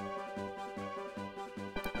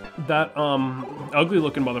 That,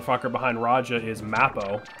 ugly-looking motherfucker behind Raja is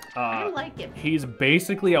Mappo. I like him. He's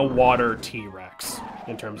basically a water T-Rex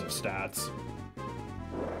in terms of stats.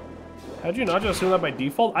 How'd you not just assume that by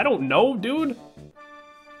default? I don't know, dude.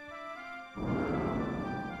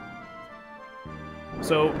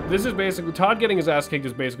 So this is basically, Todd getting his ass kicked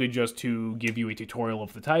is basically just to give you a tutorial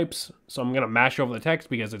of the types. So I'm gonna mash over the text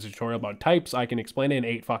because it's a tutorial about types. I can explain it in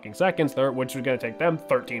 8 fucking seconds, which is gonna take them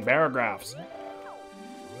 13 paragraphs.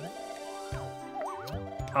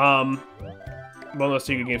 One of those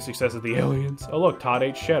Sega game successes, the aliens. Oh look, Todd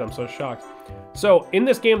ate shit, I'm so shocked. So, in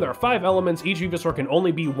this game there are 5 elements, each Venusaur can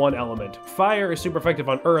only be one element. Fire is super effective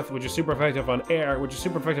on earth, which is super effective on air, which is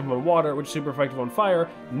super effective on water, which is super effective on fire.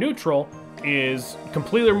 Neutral is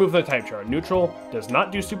completely removed from the type chart. Neutral does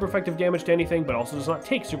not do super effective damage to anything, but also does not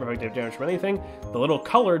take super effective damage from anything. The little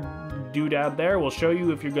colored doodad there will show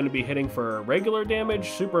you if you're going to be hitting for regular damage,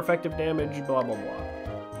 super effective damage, blah blah blah.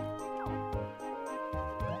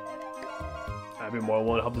 I'd be more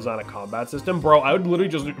willing to help design a combat system. Bro, I would literally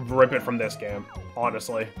just rip it from this game,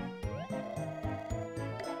 honestly.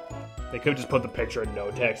 They could just put the picture in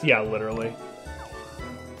no text. Yeah, literally.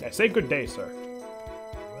 Yeah, say good day, sir.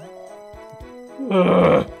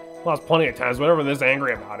 Ugh. Lost plenty of times, but never this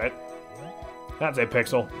angry about it. That's a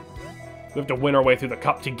Pixel. We have to win our way through the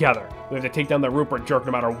cup together. We have to take down that Rupert jerk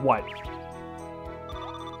no matter what.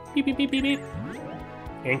 Beep, beep, beep, beep, beep.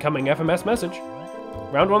 Incoming FMS message.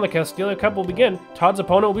 Round 1 of the Castilia Cup will begin. Todd's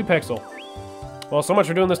opponent will be Pixel. Well, so much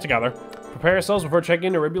for doing this together. Prepare yourselves before checking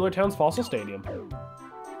into Ribular Town's Fossil Stadium.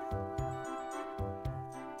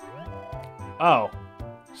 Oh.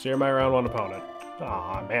 So you're my round 1 opponent.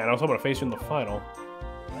 Aw, man, I was hoping to face you in the final.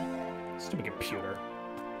 Stupid computer.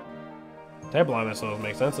 Type blindness doesn't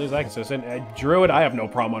make sense, at least I consistent. Druid, I have no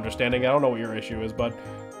problem understanding. I don't know what your issue is, but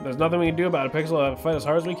there's nothing we can do about it. Pixel will fight as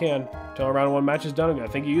hard as we can. Until round 1 match is done, I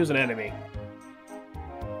think you use an enemy.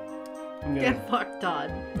 Get fucked,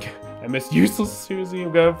 Todd. I miss useless Susie.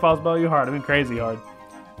 I'm gonna false you hard. I mean crazy hard.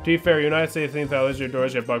 To be fair, United States think that your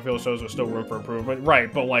doors have bug fables shows there's still room for improvement.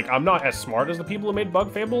 Right, but like I'm not as smart as the people who made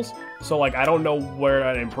bug fables, so like I don't know where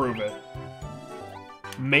I'd improve it.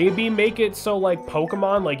 Maybe make it so like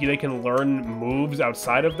Pokemon, like they can learn moves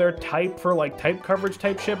outside of their type for like type coverage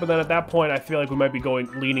type shit, but then at that point I feel like we might be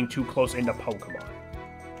leaning too close into Pokemon.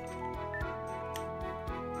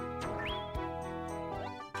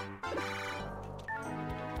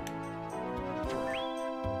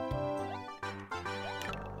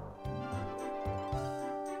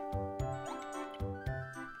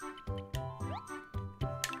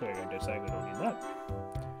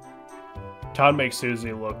 Todd makes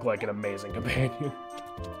Susie look like an amazing companion.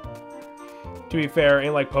 To be fair,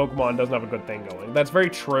 ain't like Pokemon doesn't have a good thing going. That's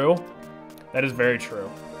very true. That is very true.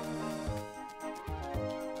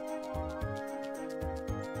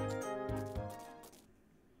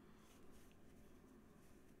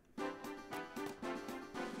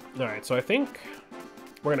 Alright, so I think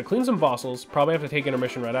we're gonna clean some fossils, probably have to take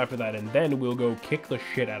intermission right after that, and then we'll go kick the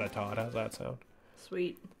shit out of Todd. How's that sound?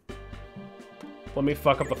 Sweet. Let me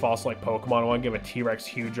fuck up the fossil like Pokemon. I want to give a T-Rex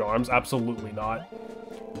huge arms. Absolutely not.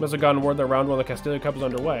 Must have gotten word that round 1 of the Castilia Cup is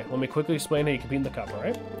underway. Let me quickly explain how you compete in the cup,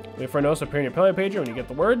 alright? Wait for a notice to appear in your Pele pager when you get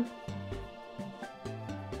the word.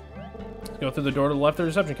 Go through the door to the left of the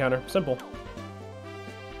reception counter. Simple.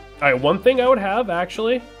 Alright, one thing I would have,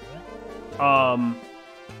 actually.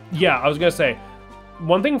 Yeah, I was gonna say.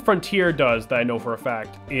 One thing Frontier does that I know for a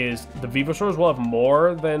fact is the Venusaurs will have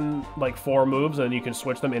more than, like, 4 moves, and you can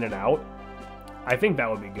switch them in and out. I think that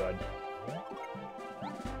would be good.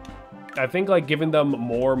 I think, like, giving them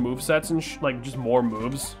more movesets and, like, just more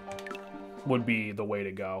moves would be the way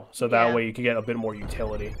to go. So that way you can get a bit more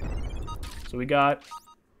utility. So we got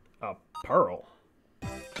a Pearl.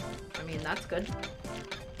 I mean, that's good.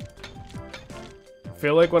 I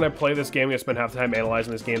feel like when I play this game, I spend half the time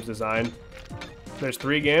analyzing this game's design. There's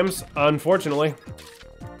 3 games, unfortunately.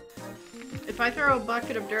 If I throw a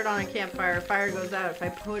bucket of dirt on a campfire, fire goes out. If I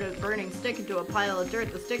put a burning stick into a pile of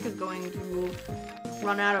dirt, the stick is going to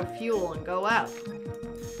run out of fuel and go out.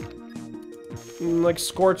 Like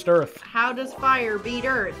scorched earth. How does fire beat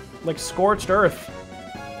earth? Like scorched earth.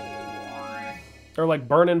 Or like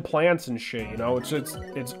burning plants and shit, you know? It's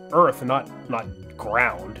earth, not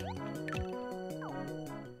ground.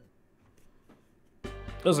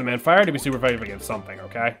 Listen, man, fire had to be super effective against something,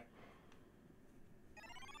 okay?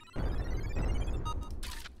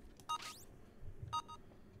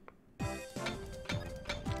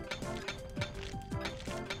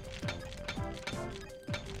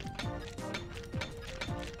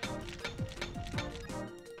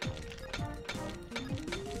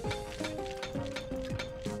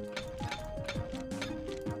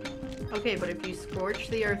 Okay, but if you scorch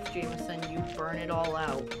the earth, Jameson, you burn it all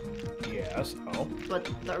out. Yes. Oh. But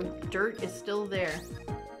the dirt is still there.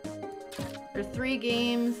 There's 3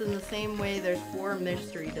 games in the same way there's 4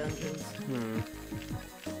 mystery dungeons.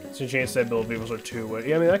 So Jane said build vehicles are 2.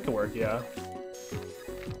 Yeah, I mean, that could work, yeah.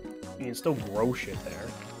 You can still grow shit there.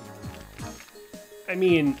 I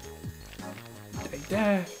mean,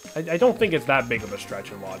 I don't think it's that big of a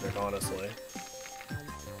stretch in logic, honestly.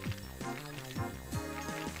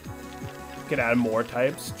 Could add more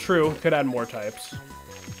types. True, could add more types.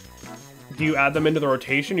 Do you add them into the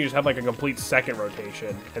rotation? You just have like a complete second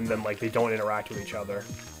rotation, and then like they don't interact with each other.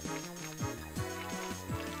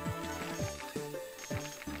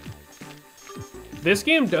 This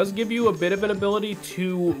game does give you a bit of an ability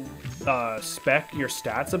to spec your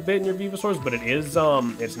stats a bit in your Venusaurs, but it is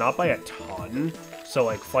it's not by a ton. So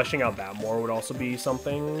like fleshing out that more would also be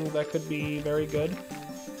something that could be very good.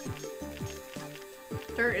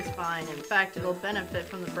 Dirt is fine. In fact, it'll benefit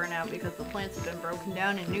from the burnout because the plants have been broken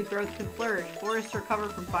down and new growth can flourish. Forests recover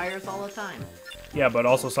from fires all the time. Yeah, but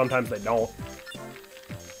also sometimes they don't.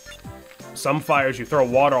 Some fires, you throw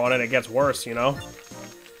water on it, it gets worse, you know?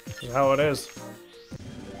 That's how it is.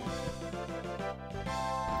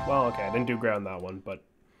 Well, okay, I didn't do ground that one, but...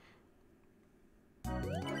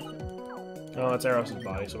 Oh, it's Eros'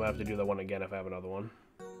 body, so I have to do that one again if I have another one.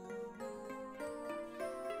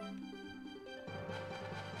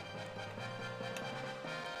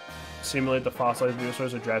 Simulate the fossilized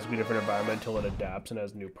Venusaurs, a drastically different environment until it adapts and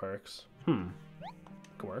has new perks. Could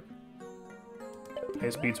work.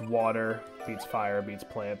 Haste beats water, beats fire, beats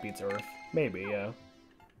plant, beats earth. Maybe, yeah.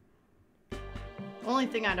 The only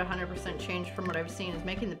thing I'd 100% change from what I've seen is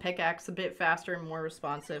making the pickaxe a bit faster and more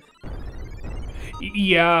responsive.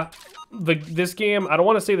 Yeah, this game, I don't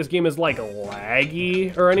want to say this game is like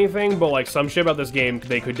laggy or anything, but like some shit about this game,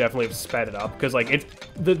 they could definitely have sped it up because like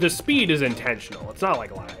the speed is intentional. It's not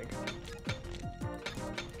like lag.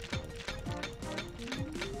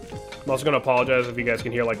 I'm also going to apologize if you guys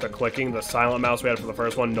can hear like the clicking. The silent mouse we had for the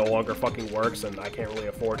first one no longer fucking works, and I can't really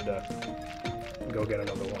afford to go get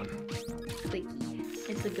another one. Clicky.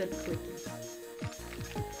 It's a good clicky.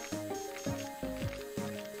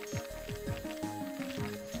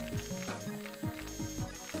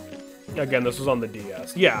 Again, this was on the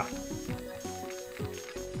DS. Yeah.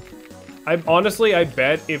 Honestly, I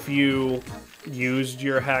bet if you used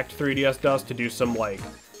your hacked 3DS dust to do some like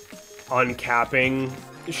uncapping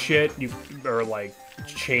shit, or like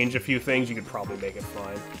change a few things, you could probably make it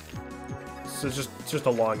fine. So it's just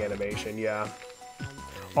a long animation, yeah.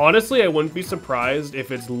 Honestly, I wouldn't be surprised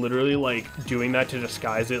if it's literally like doing that to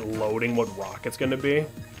disguise it loading what rock it's gonna be.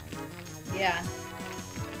 Yeah.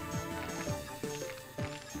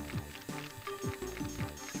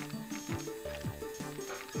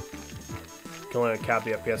 Can only cap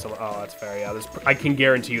the FPS. Oh, that's fair. Yeah, I can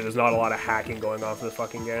guarantee you, there's not a lot of hacking going on for the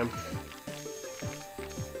fucking game.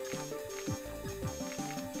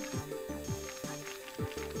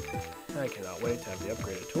 I cannot wait to have the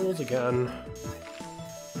upgraded tools again.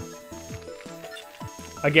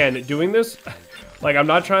 Again, doing this, like, I'm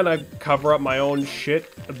not trying to cover up my own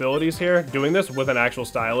shit abilities here. Doing this with an actual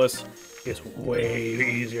stylus is way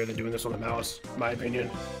easier than doing this on the mouse, in my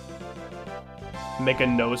opinion. Make a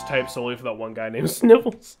nose type solely for that one guy named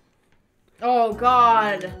Sniffles. Oh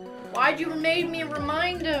God! Why'd you make me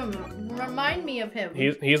remind me of him?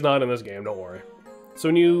 He's not in this game, don't worry. So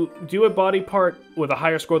when you do a body part with a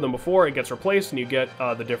higher score than before, it gets replaced and you get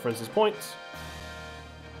the difference as points.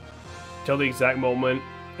 Till the exact moment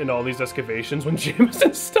in all these excavations when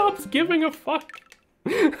Jameson stops giving a fuck.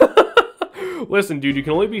 Listen, dude, you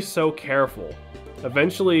can only be so careful.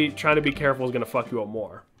 Eventually, trying to be careful is gonna fuck you up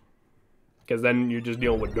more. Because then you're just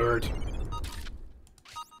dealing with dirt.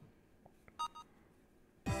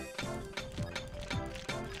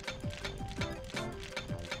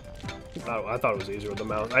 I thought it was easier with the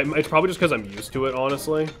mouse. It's probably just because I'm used to it,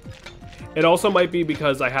 honestly. It also might be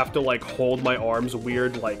because I have to, like, hold my arms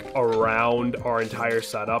weird, like, around our entire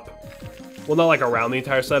setup. Well, not, like, around the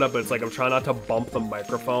entire setup, but it's like I'm trying not to bump the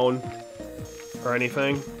microphone or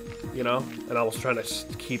anything, you know? And I'm also trying to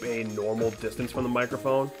keep a normal distance from the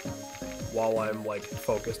microphone while I'm, like,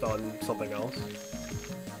 focused on something else.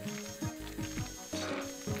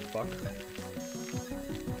 Fuck.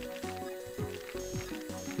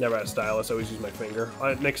 Never had a stylus, I always use my finger.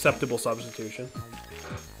 An acceptable substitution.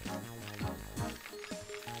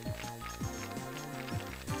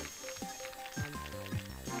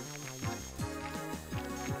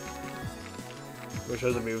 Wish I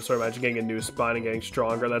was a Venusaur. Imagine getting a new spine and getting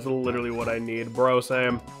stronger. That's literally what I need. Bro,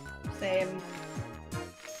 same. Same.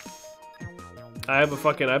 I have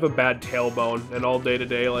a bad tailbone, and all day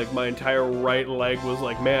today, like, my entire right leg was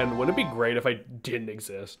like, man, wouldn't it be great if I didn't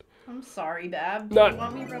exist? I'm sorry, Bab. Do Not, you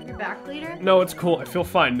want me to rub your back later? No, it's cool. I feel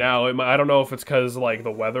fine now. I don't know if it's because, like,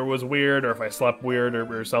 the weather was weird, or if I slept weird,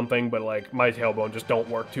 or something, but, like, my tailbone just don't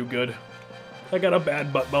work too good. I got a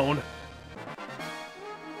bad butt bone.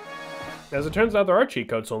 As it turns out, there are cheat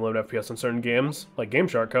codes to limit FPS in certain games, like Game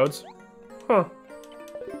Shark codes. Huh.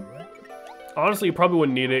 Honestly, you probably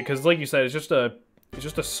wouldn't need it, because, like you said, it's just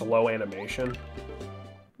a slow animation.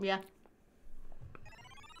 Yeah.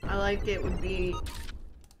 I like it would be...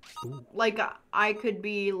 Like, I could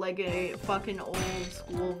be like a fucking old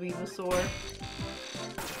school Venusaur.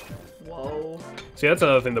 Whoa. See, that's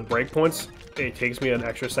another thing. The breakpoints, it takes me an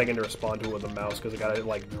extra second to respond to it with a mouse because I gotta,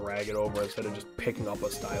 like, drag it over instead of just picking up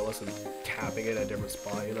a stylus and tapping it at a different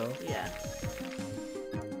spot, you know? Yeah.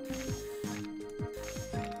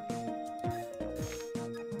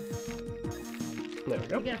 There we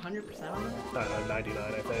go. You get 100% on it? 99,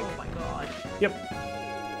 I think. Oh my god. Yep.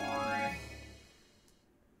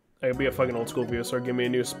 I could be a fucking old school Venusaur. Give me a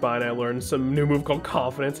new spine. I learned some new move called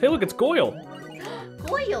Confidence. Hey, look, it's Goyle.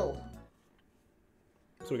 Goyle.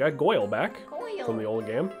 So we got Goyle back Goyle. from the old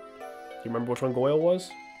game. Do you remember which one Goyle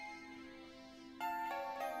was?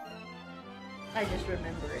 I just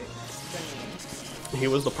remember it. The name. He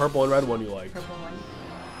was the purple and red one you liked. Purple one.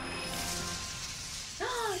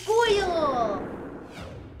 Goyle.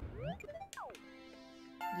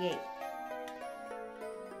 Yay.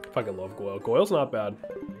 Fucking love Goyle. Goyle's not bad.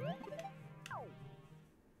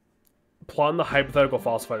 Plotting the hypothetical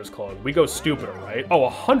falsifiers clone. We go stupider, right? Oh,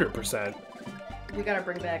 100%. We gotta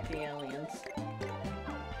bring back the aliens.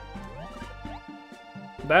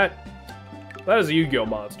 That is a Yu-Gi-Oh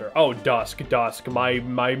monster. Oh, Dusk, my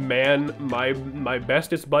man, my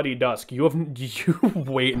bestest buddy, Dusk. You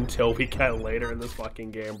wait until we get later in this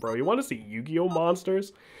fucking game, bro. You want to see Yu-Gi-Oh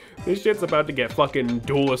monsters? This shit's about to get fucking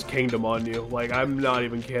Duelist Kingdom on you. Like, I'm not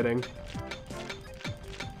even kidding.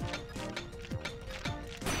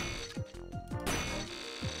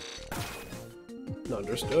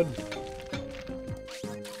 Understood.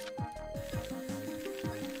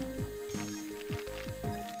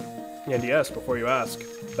 And yes, before you ask,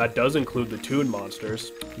 that does include the Toon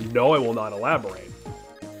monsters. No, I will not elaborate.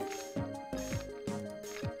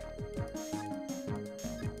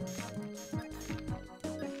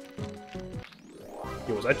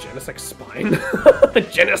 Yo, was that Genesect Spine?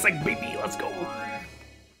 Genesect baby, let's go!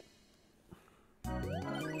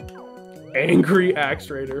 Angry Axe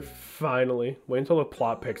Raider, finally. Wait until the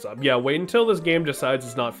plot picks up. Yeah, wait until this game decides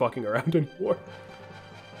it's not fucking around anymore.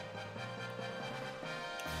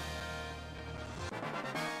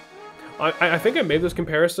 I think I made this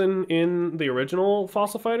comparison in the original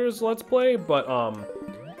Fossil Fighters Let's Play, but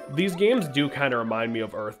these games do kind of remind me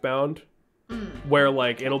of Earthbound, where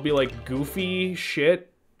like it'll be like goofy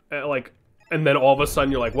shit, like, and then all of a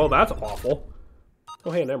sudden you're like, well, that's awful.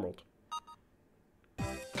 Oh, hey, an emerald.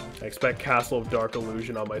 I expect Castle of Dark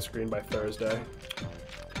Illusion on my screen by Thursday.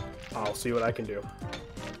 I'll see what I can do.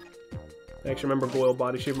 I actually remember Goyle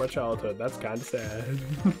Body Shape from my childhood. That's kind of sad.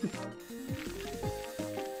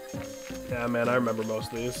 Yeah, man, I remember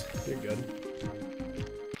most of these. You're good.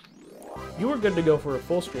 You were good to go for a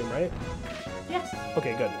full stream, right? Yes.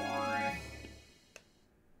 Okay, good.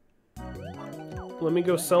 Let me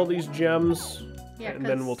go sell these gems, Yeah, and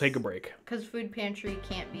then we'll take a break. Because Food Pantry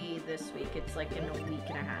can't be this week. It's like in a week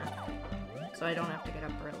and a half. So I don't have to get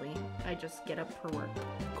up early. I just get up for work.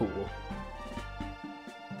 Cool.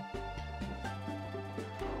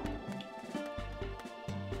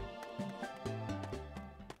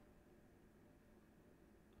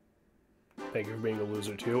 Thank you for being a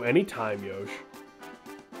loser too. Anytime, Yosh.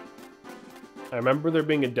 I remember there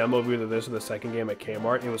being a demo of either this or the second game at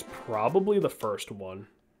Kmart. It was probably the first one,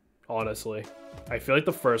 honestly. I feel like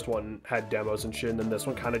the first one had demos and shit, and then this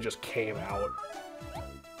one kind of just came out.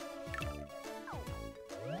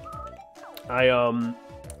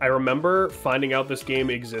 I remember finding out this game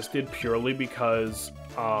existed purely because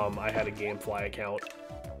I had a GameFly account.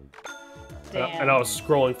 And I was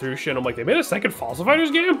scrolling through shit, and I'm like, they made a second Fossil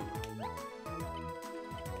Fighters game?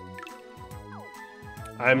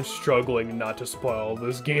 I'm struggling not to spoil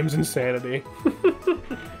this game's insanity.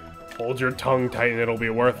 Hold your tongue tight and it'll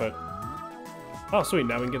be worth it. Oh, sweet.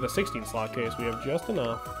 Now we can get the 16 slot case. We have just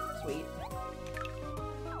enough. Sweet.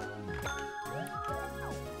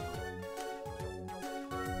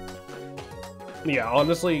 Yeah,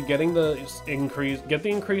 honestly, getting the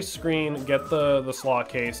increased screen, get the slot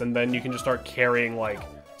case, and then you can just start carrying, like,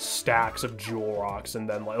 stacks of jewel rocks, and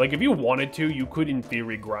then like if you wanted to, you could in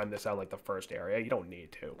theory grind this out like the first area. You don't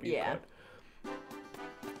need to. Yeah.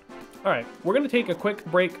 All right, we're gonna take a quick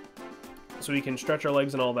break so we can stretch our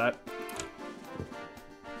legs and all that.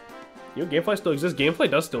 You know, Gamefly still exists.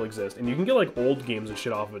 Gamefly does still exist, and you can get like old games and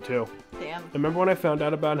shit off of it too. Damn. I remember when I found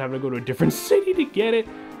out about it, having to go to a different city to get it.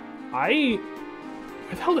 Where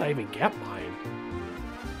the hell did I even get mine?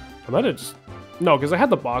 I might have just... No, because I had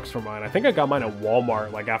the box for mine. I think I got mine at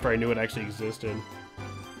Walmart, like, after I knew it actually existed.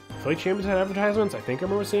 Philly Chambers had advertisements. I think I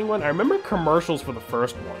remember seeing one. I remember commercials for the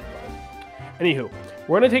first one. But... Anywho,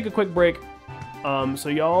 we're going to take a quick break. So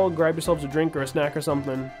y'all grab yourselves a drink or a snack or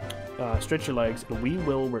something. Stretch your legs, and we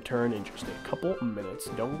will return in just a couple minutes.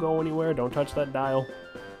 Don't go anywhere. Don't touch that dial.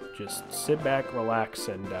 Just sit back, relax,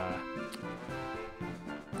 and...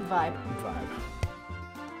 Vibe. Vibe.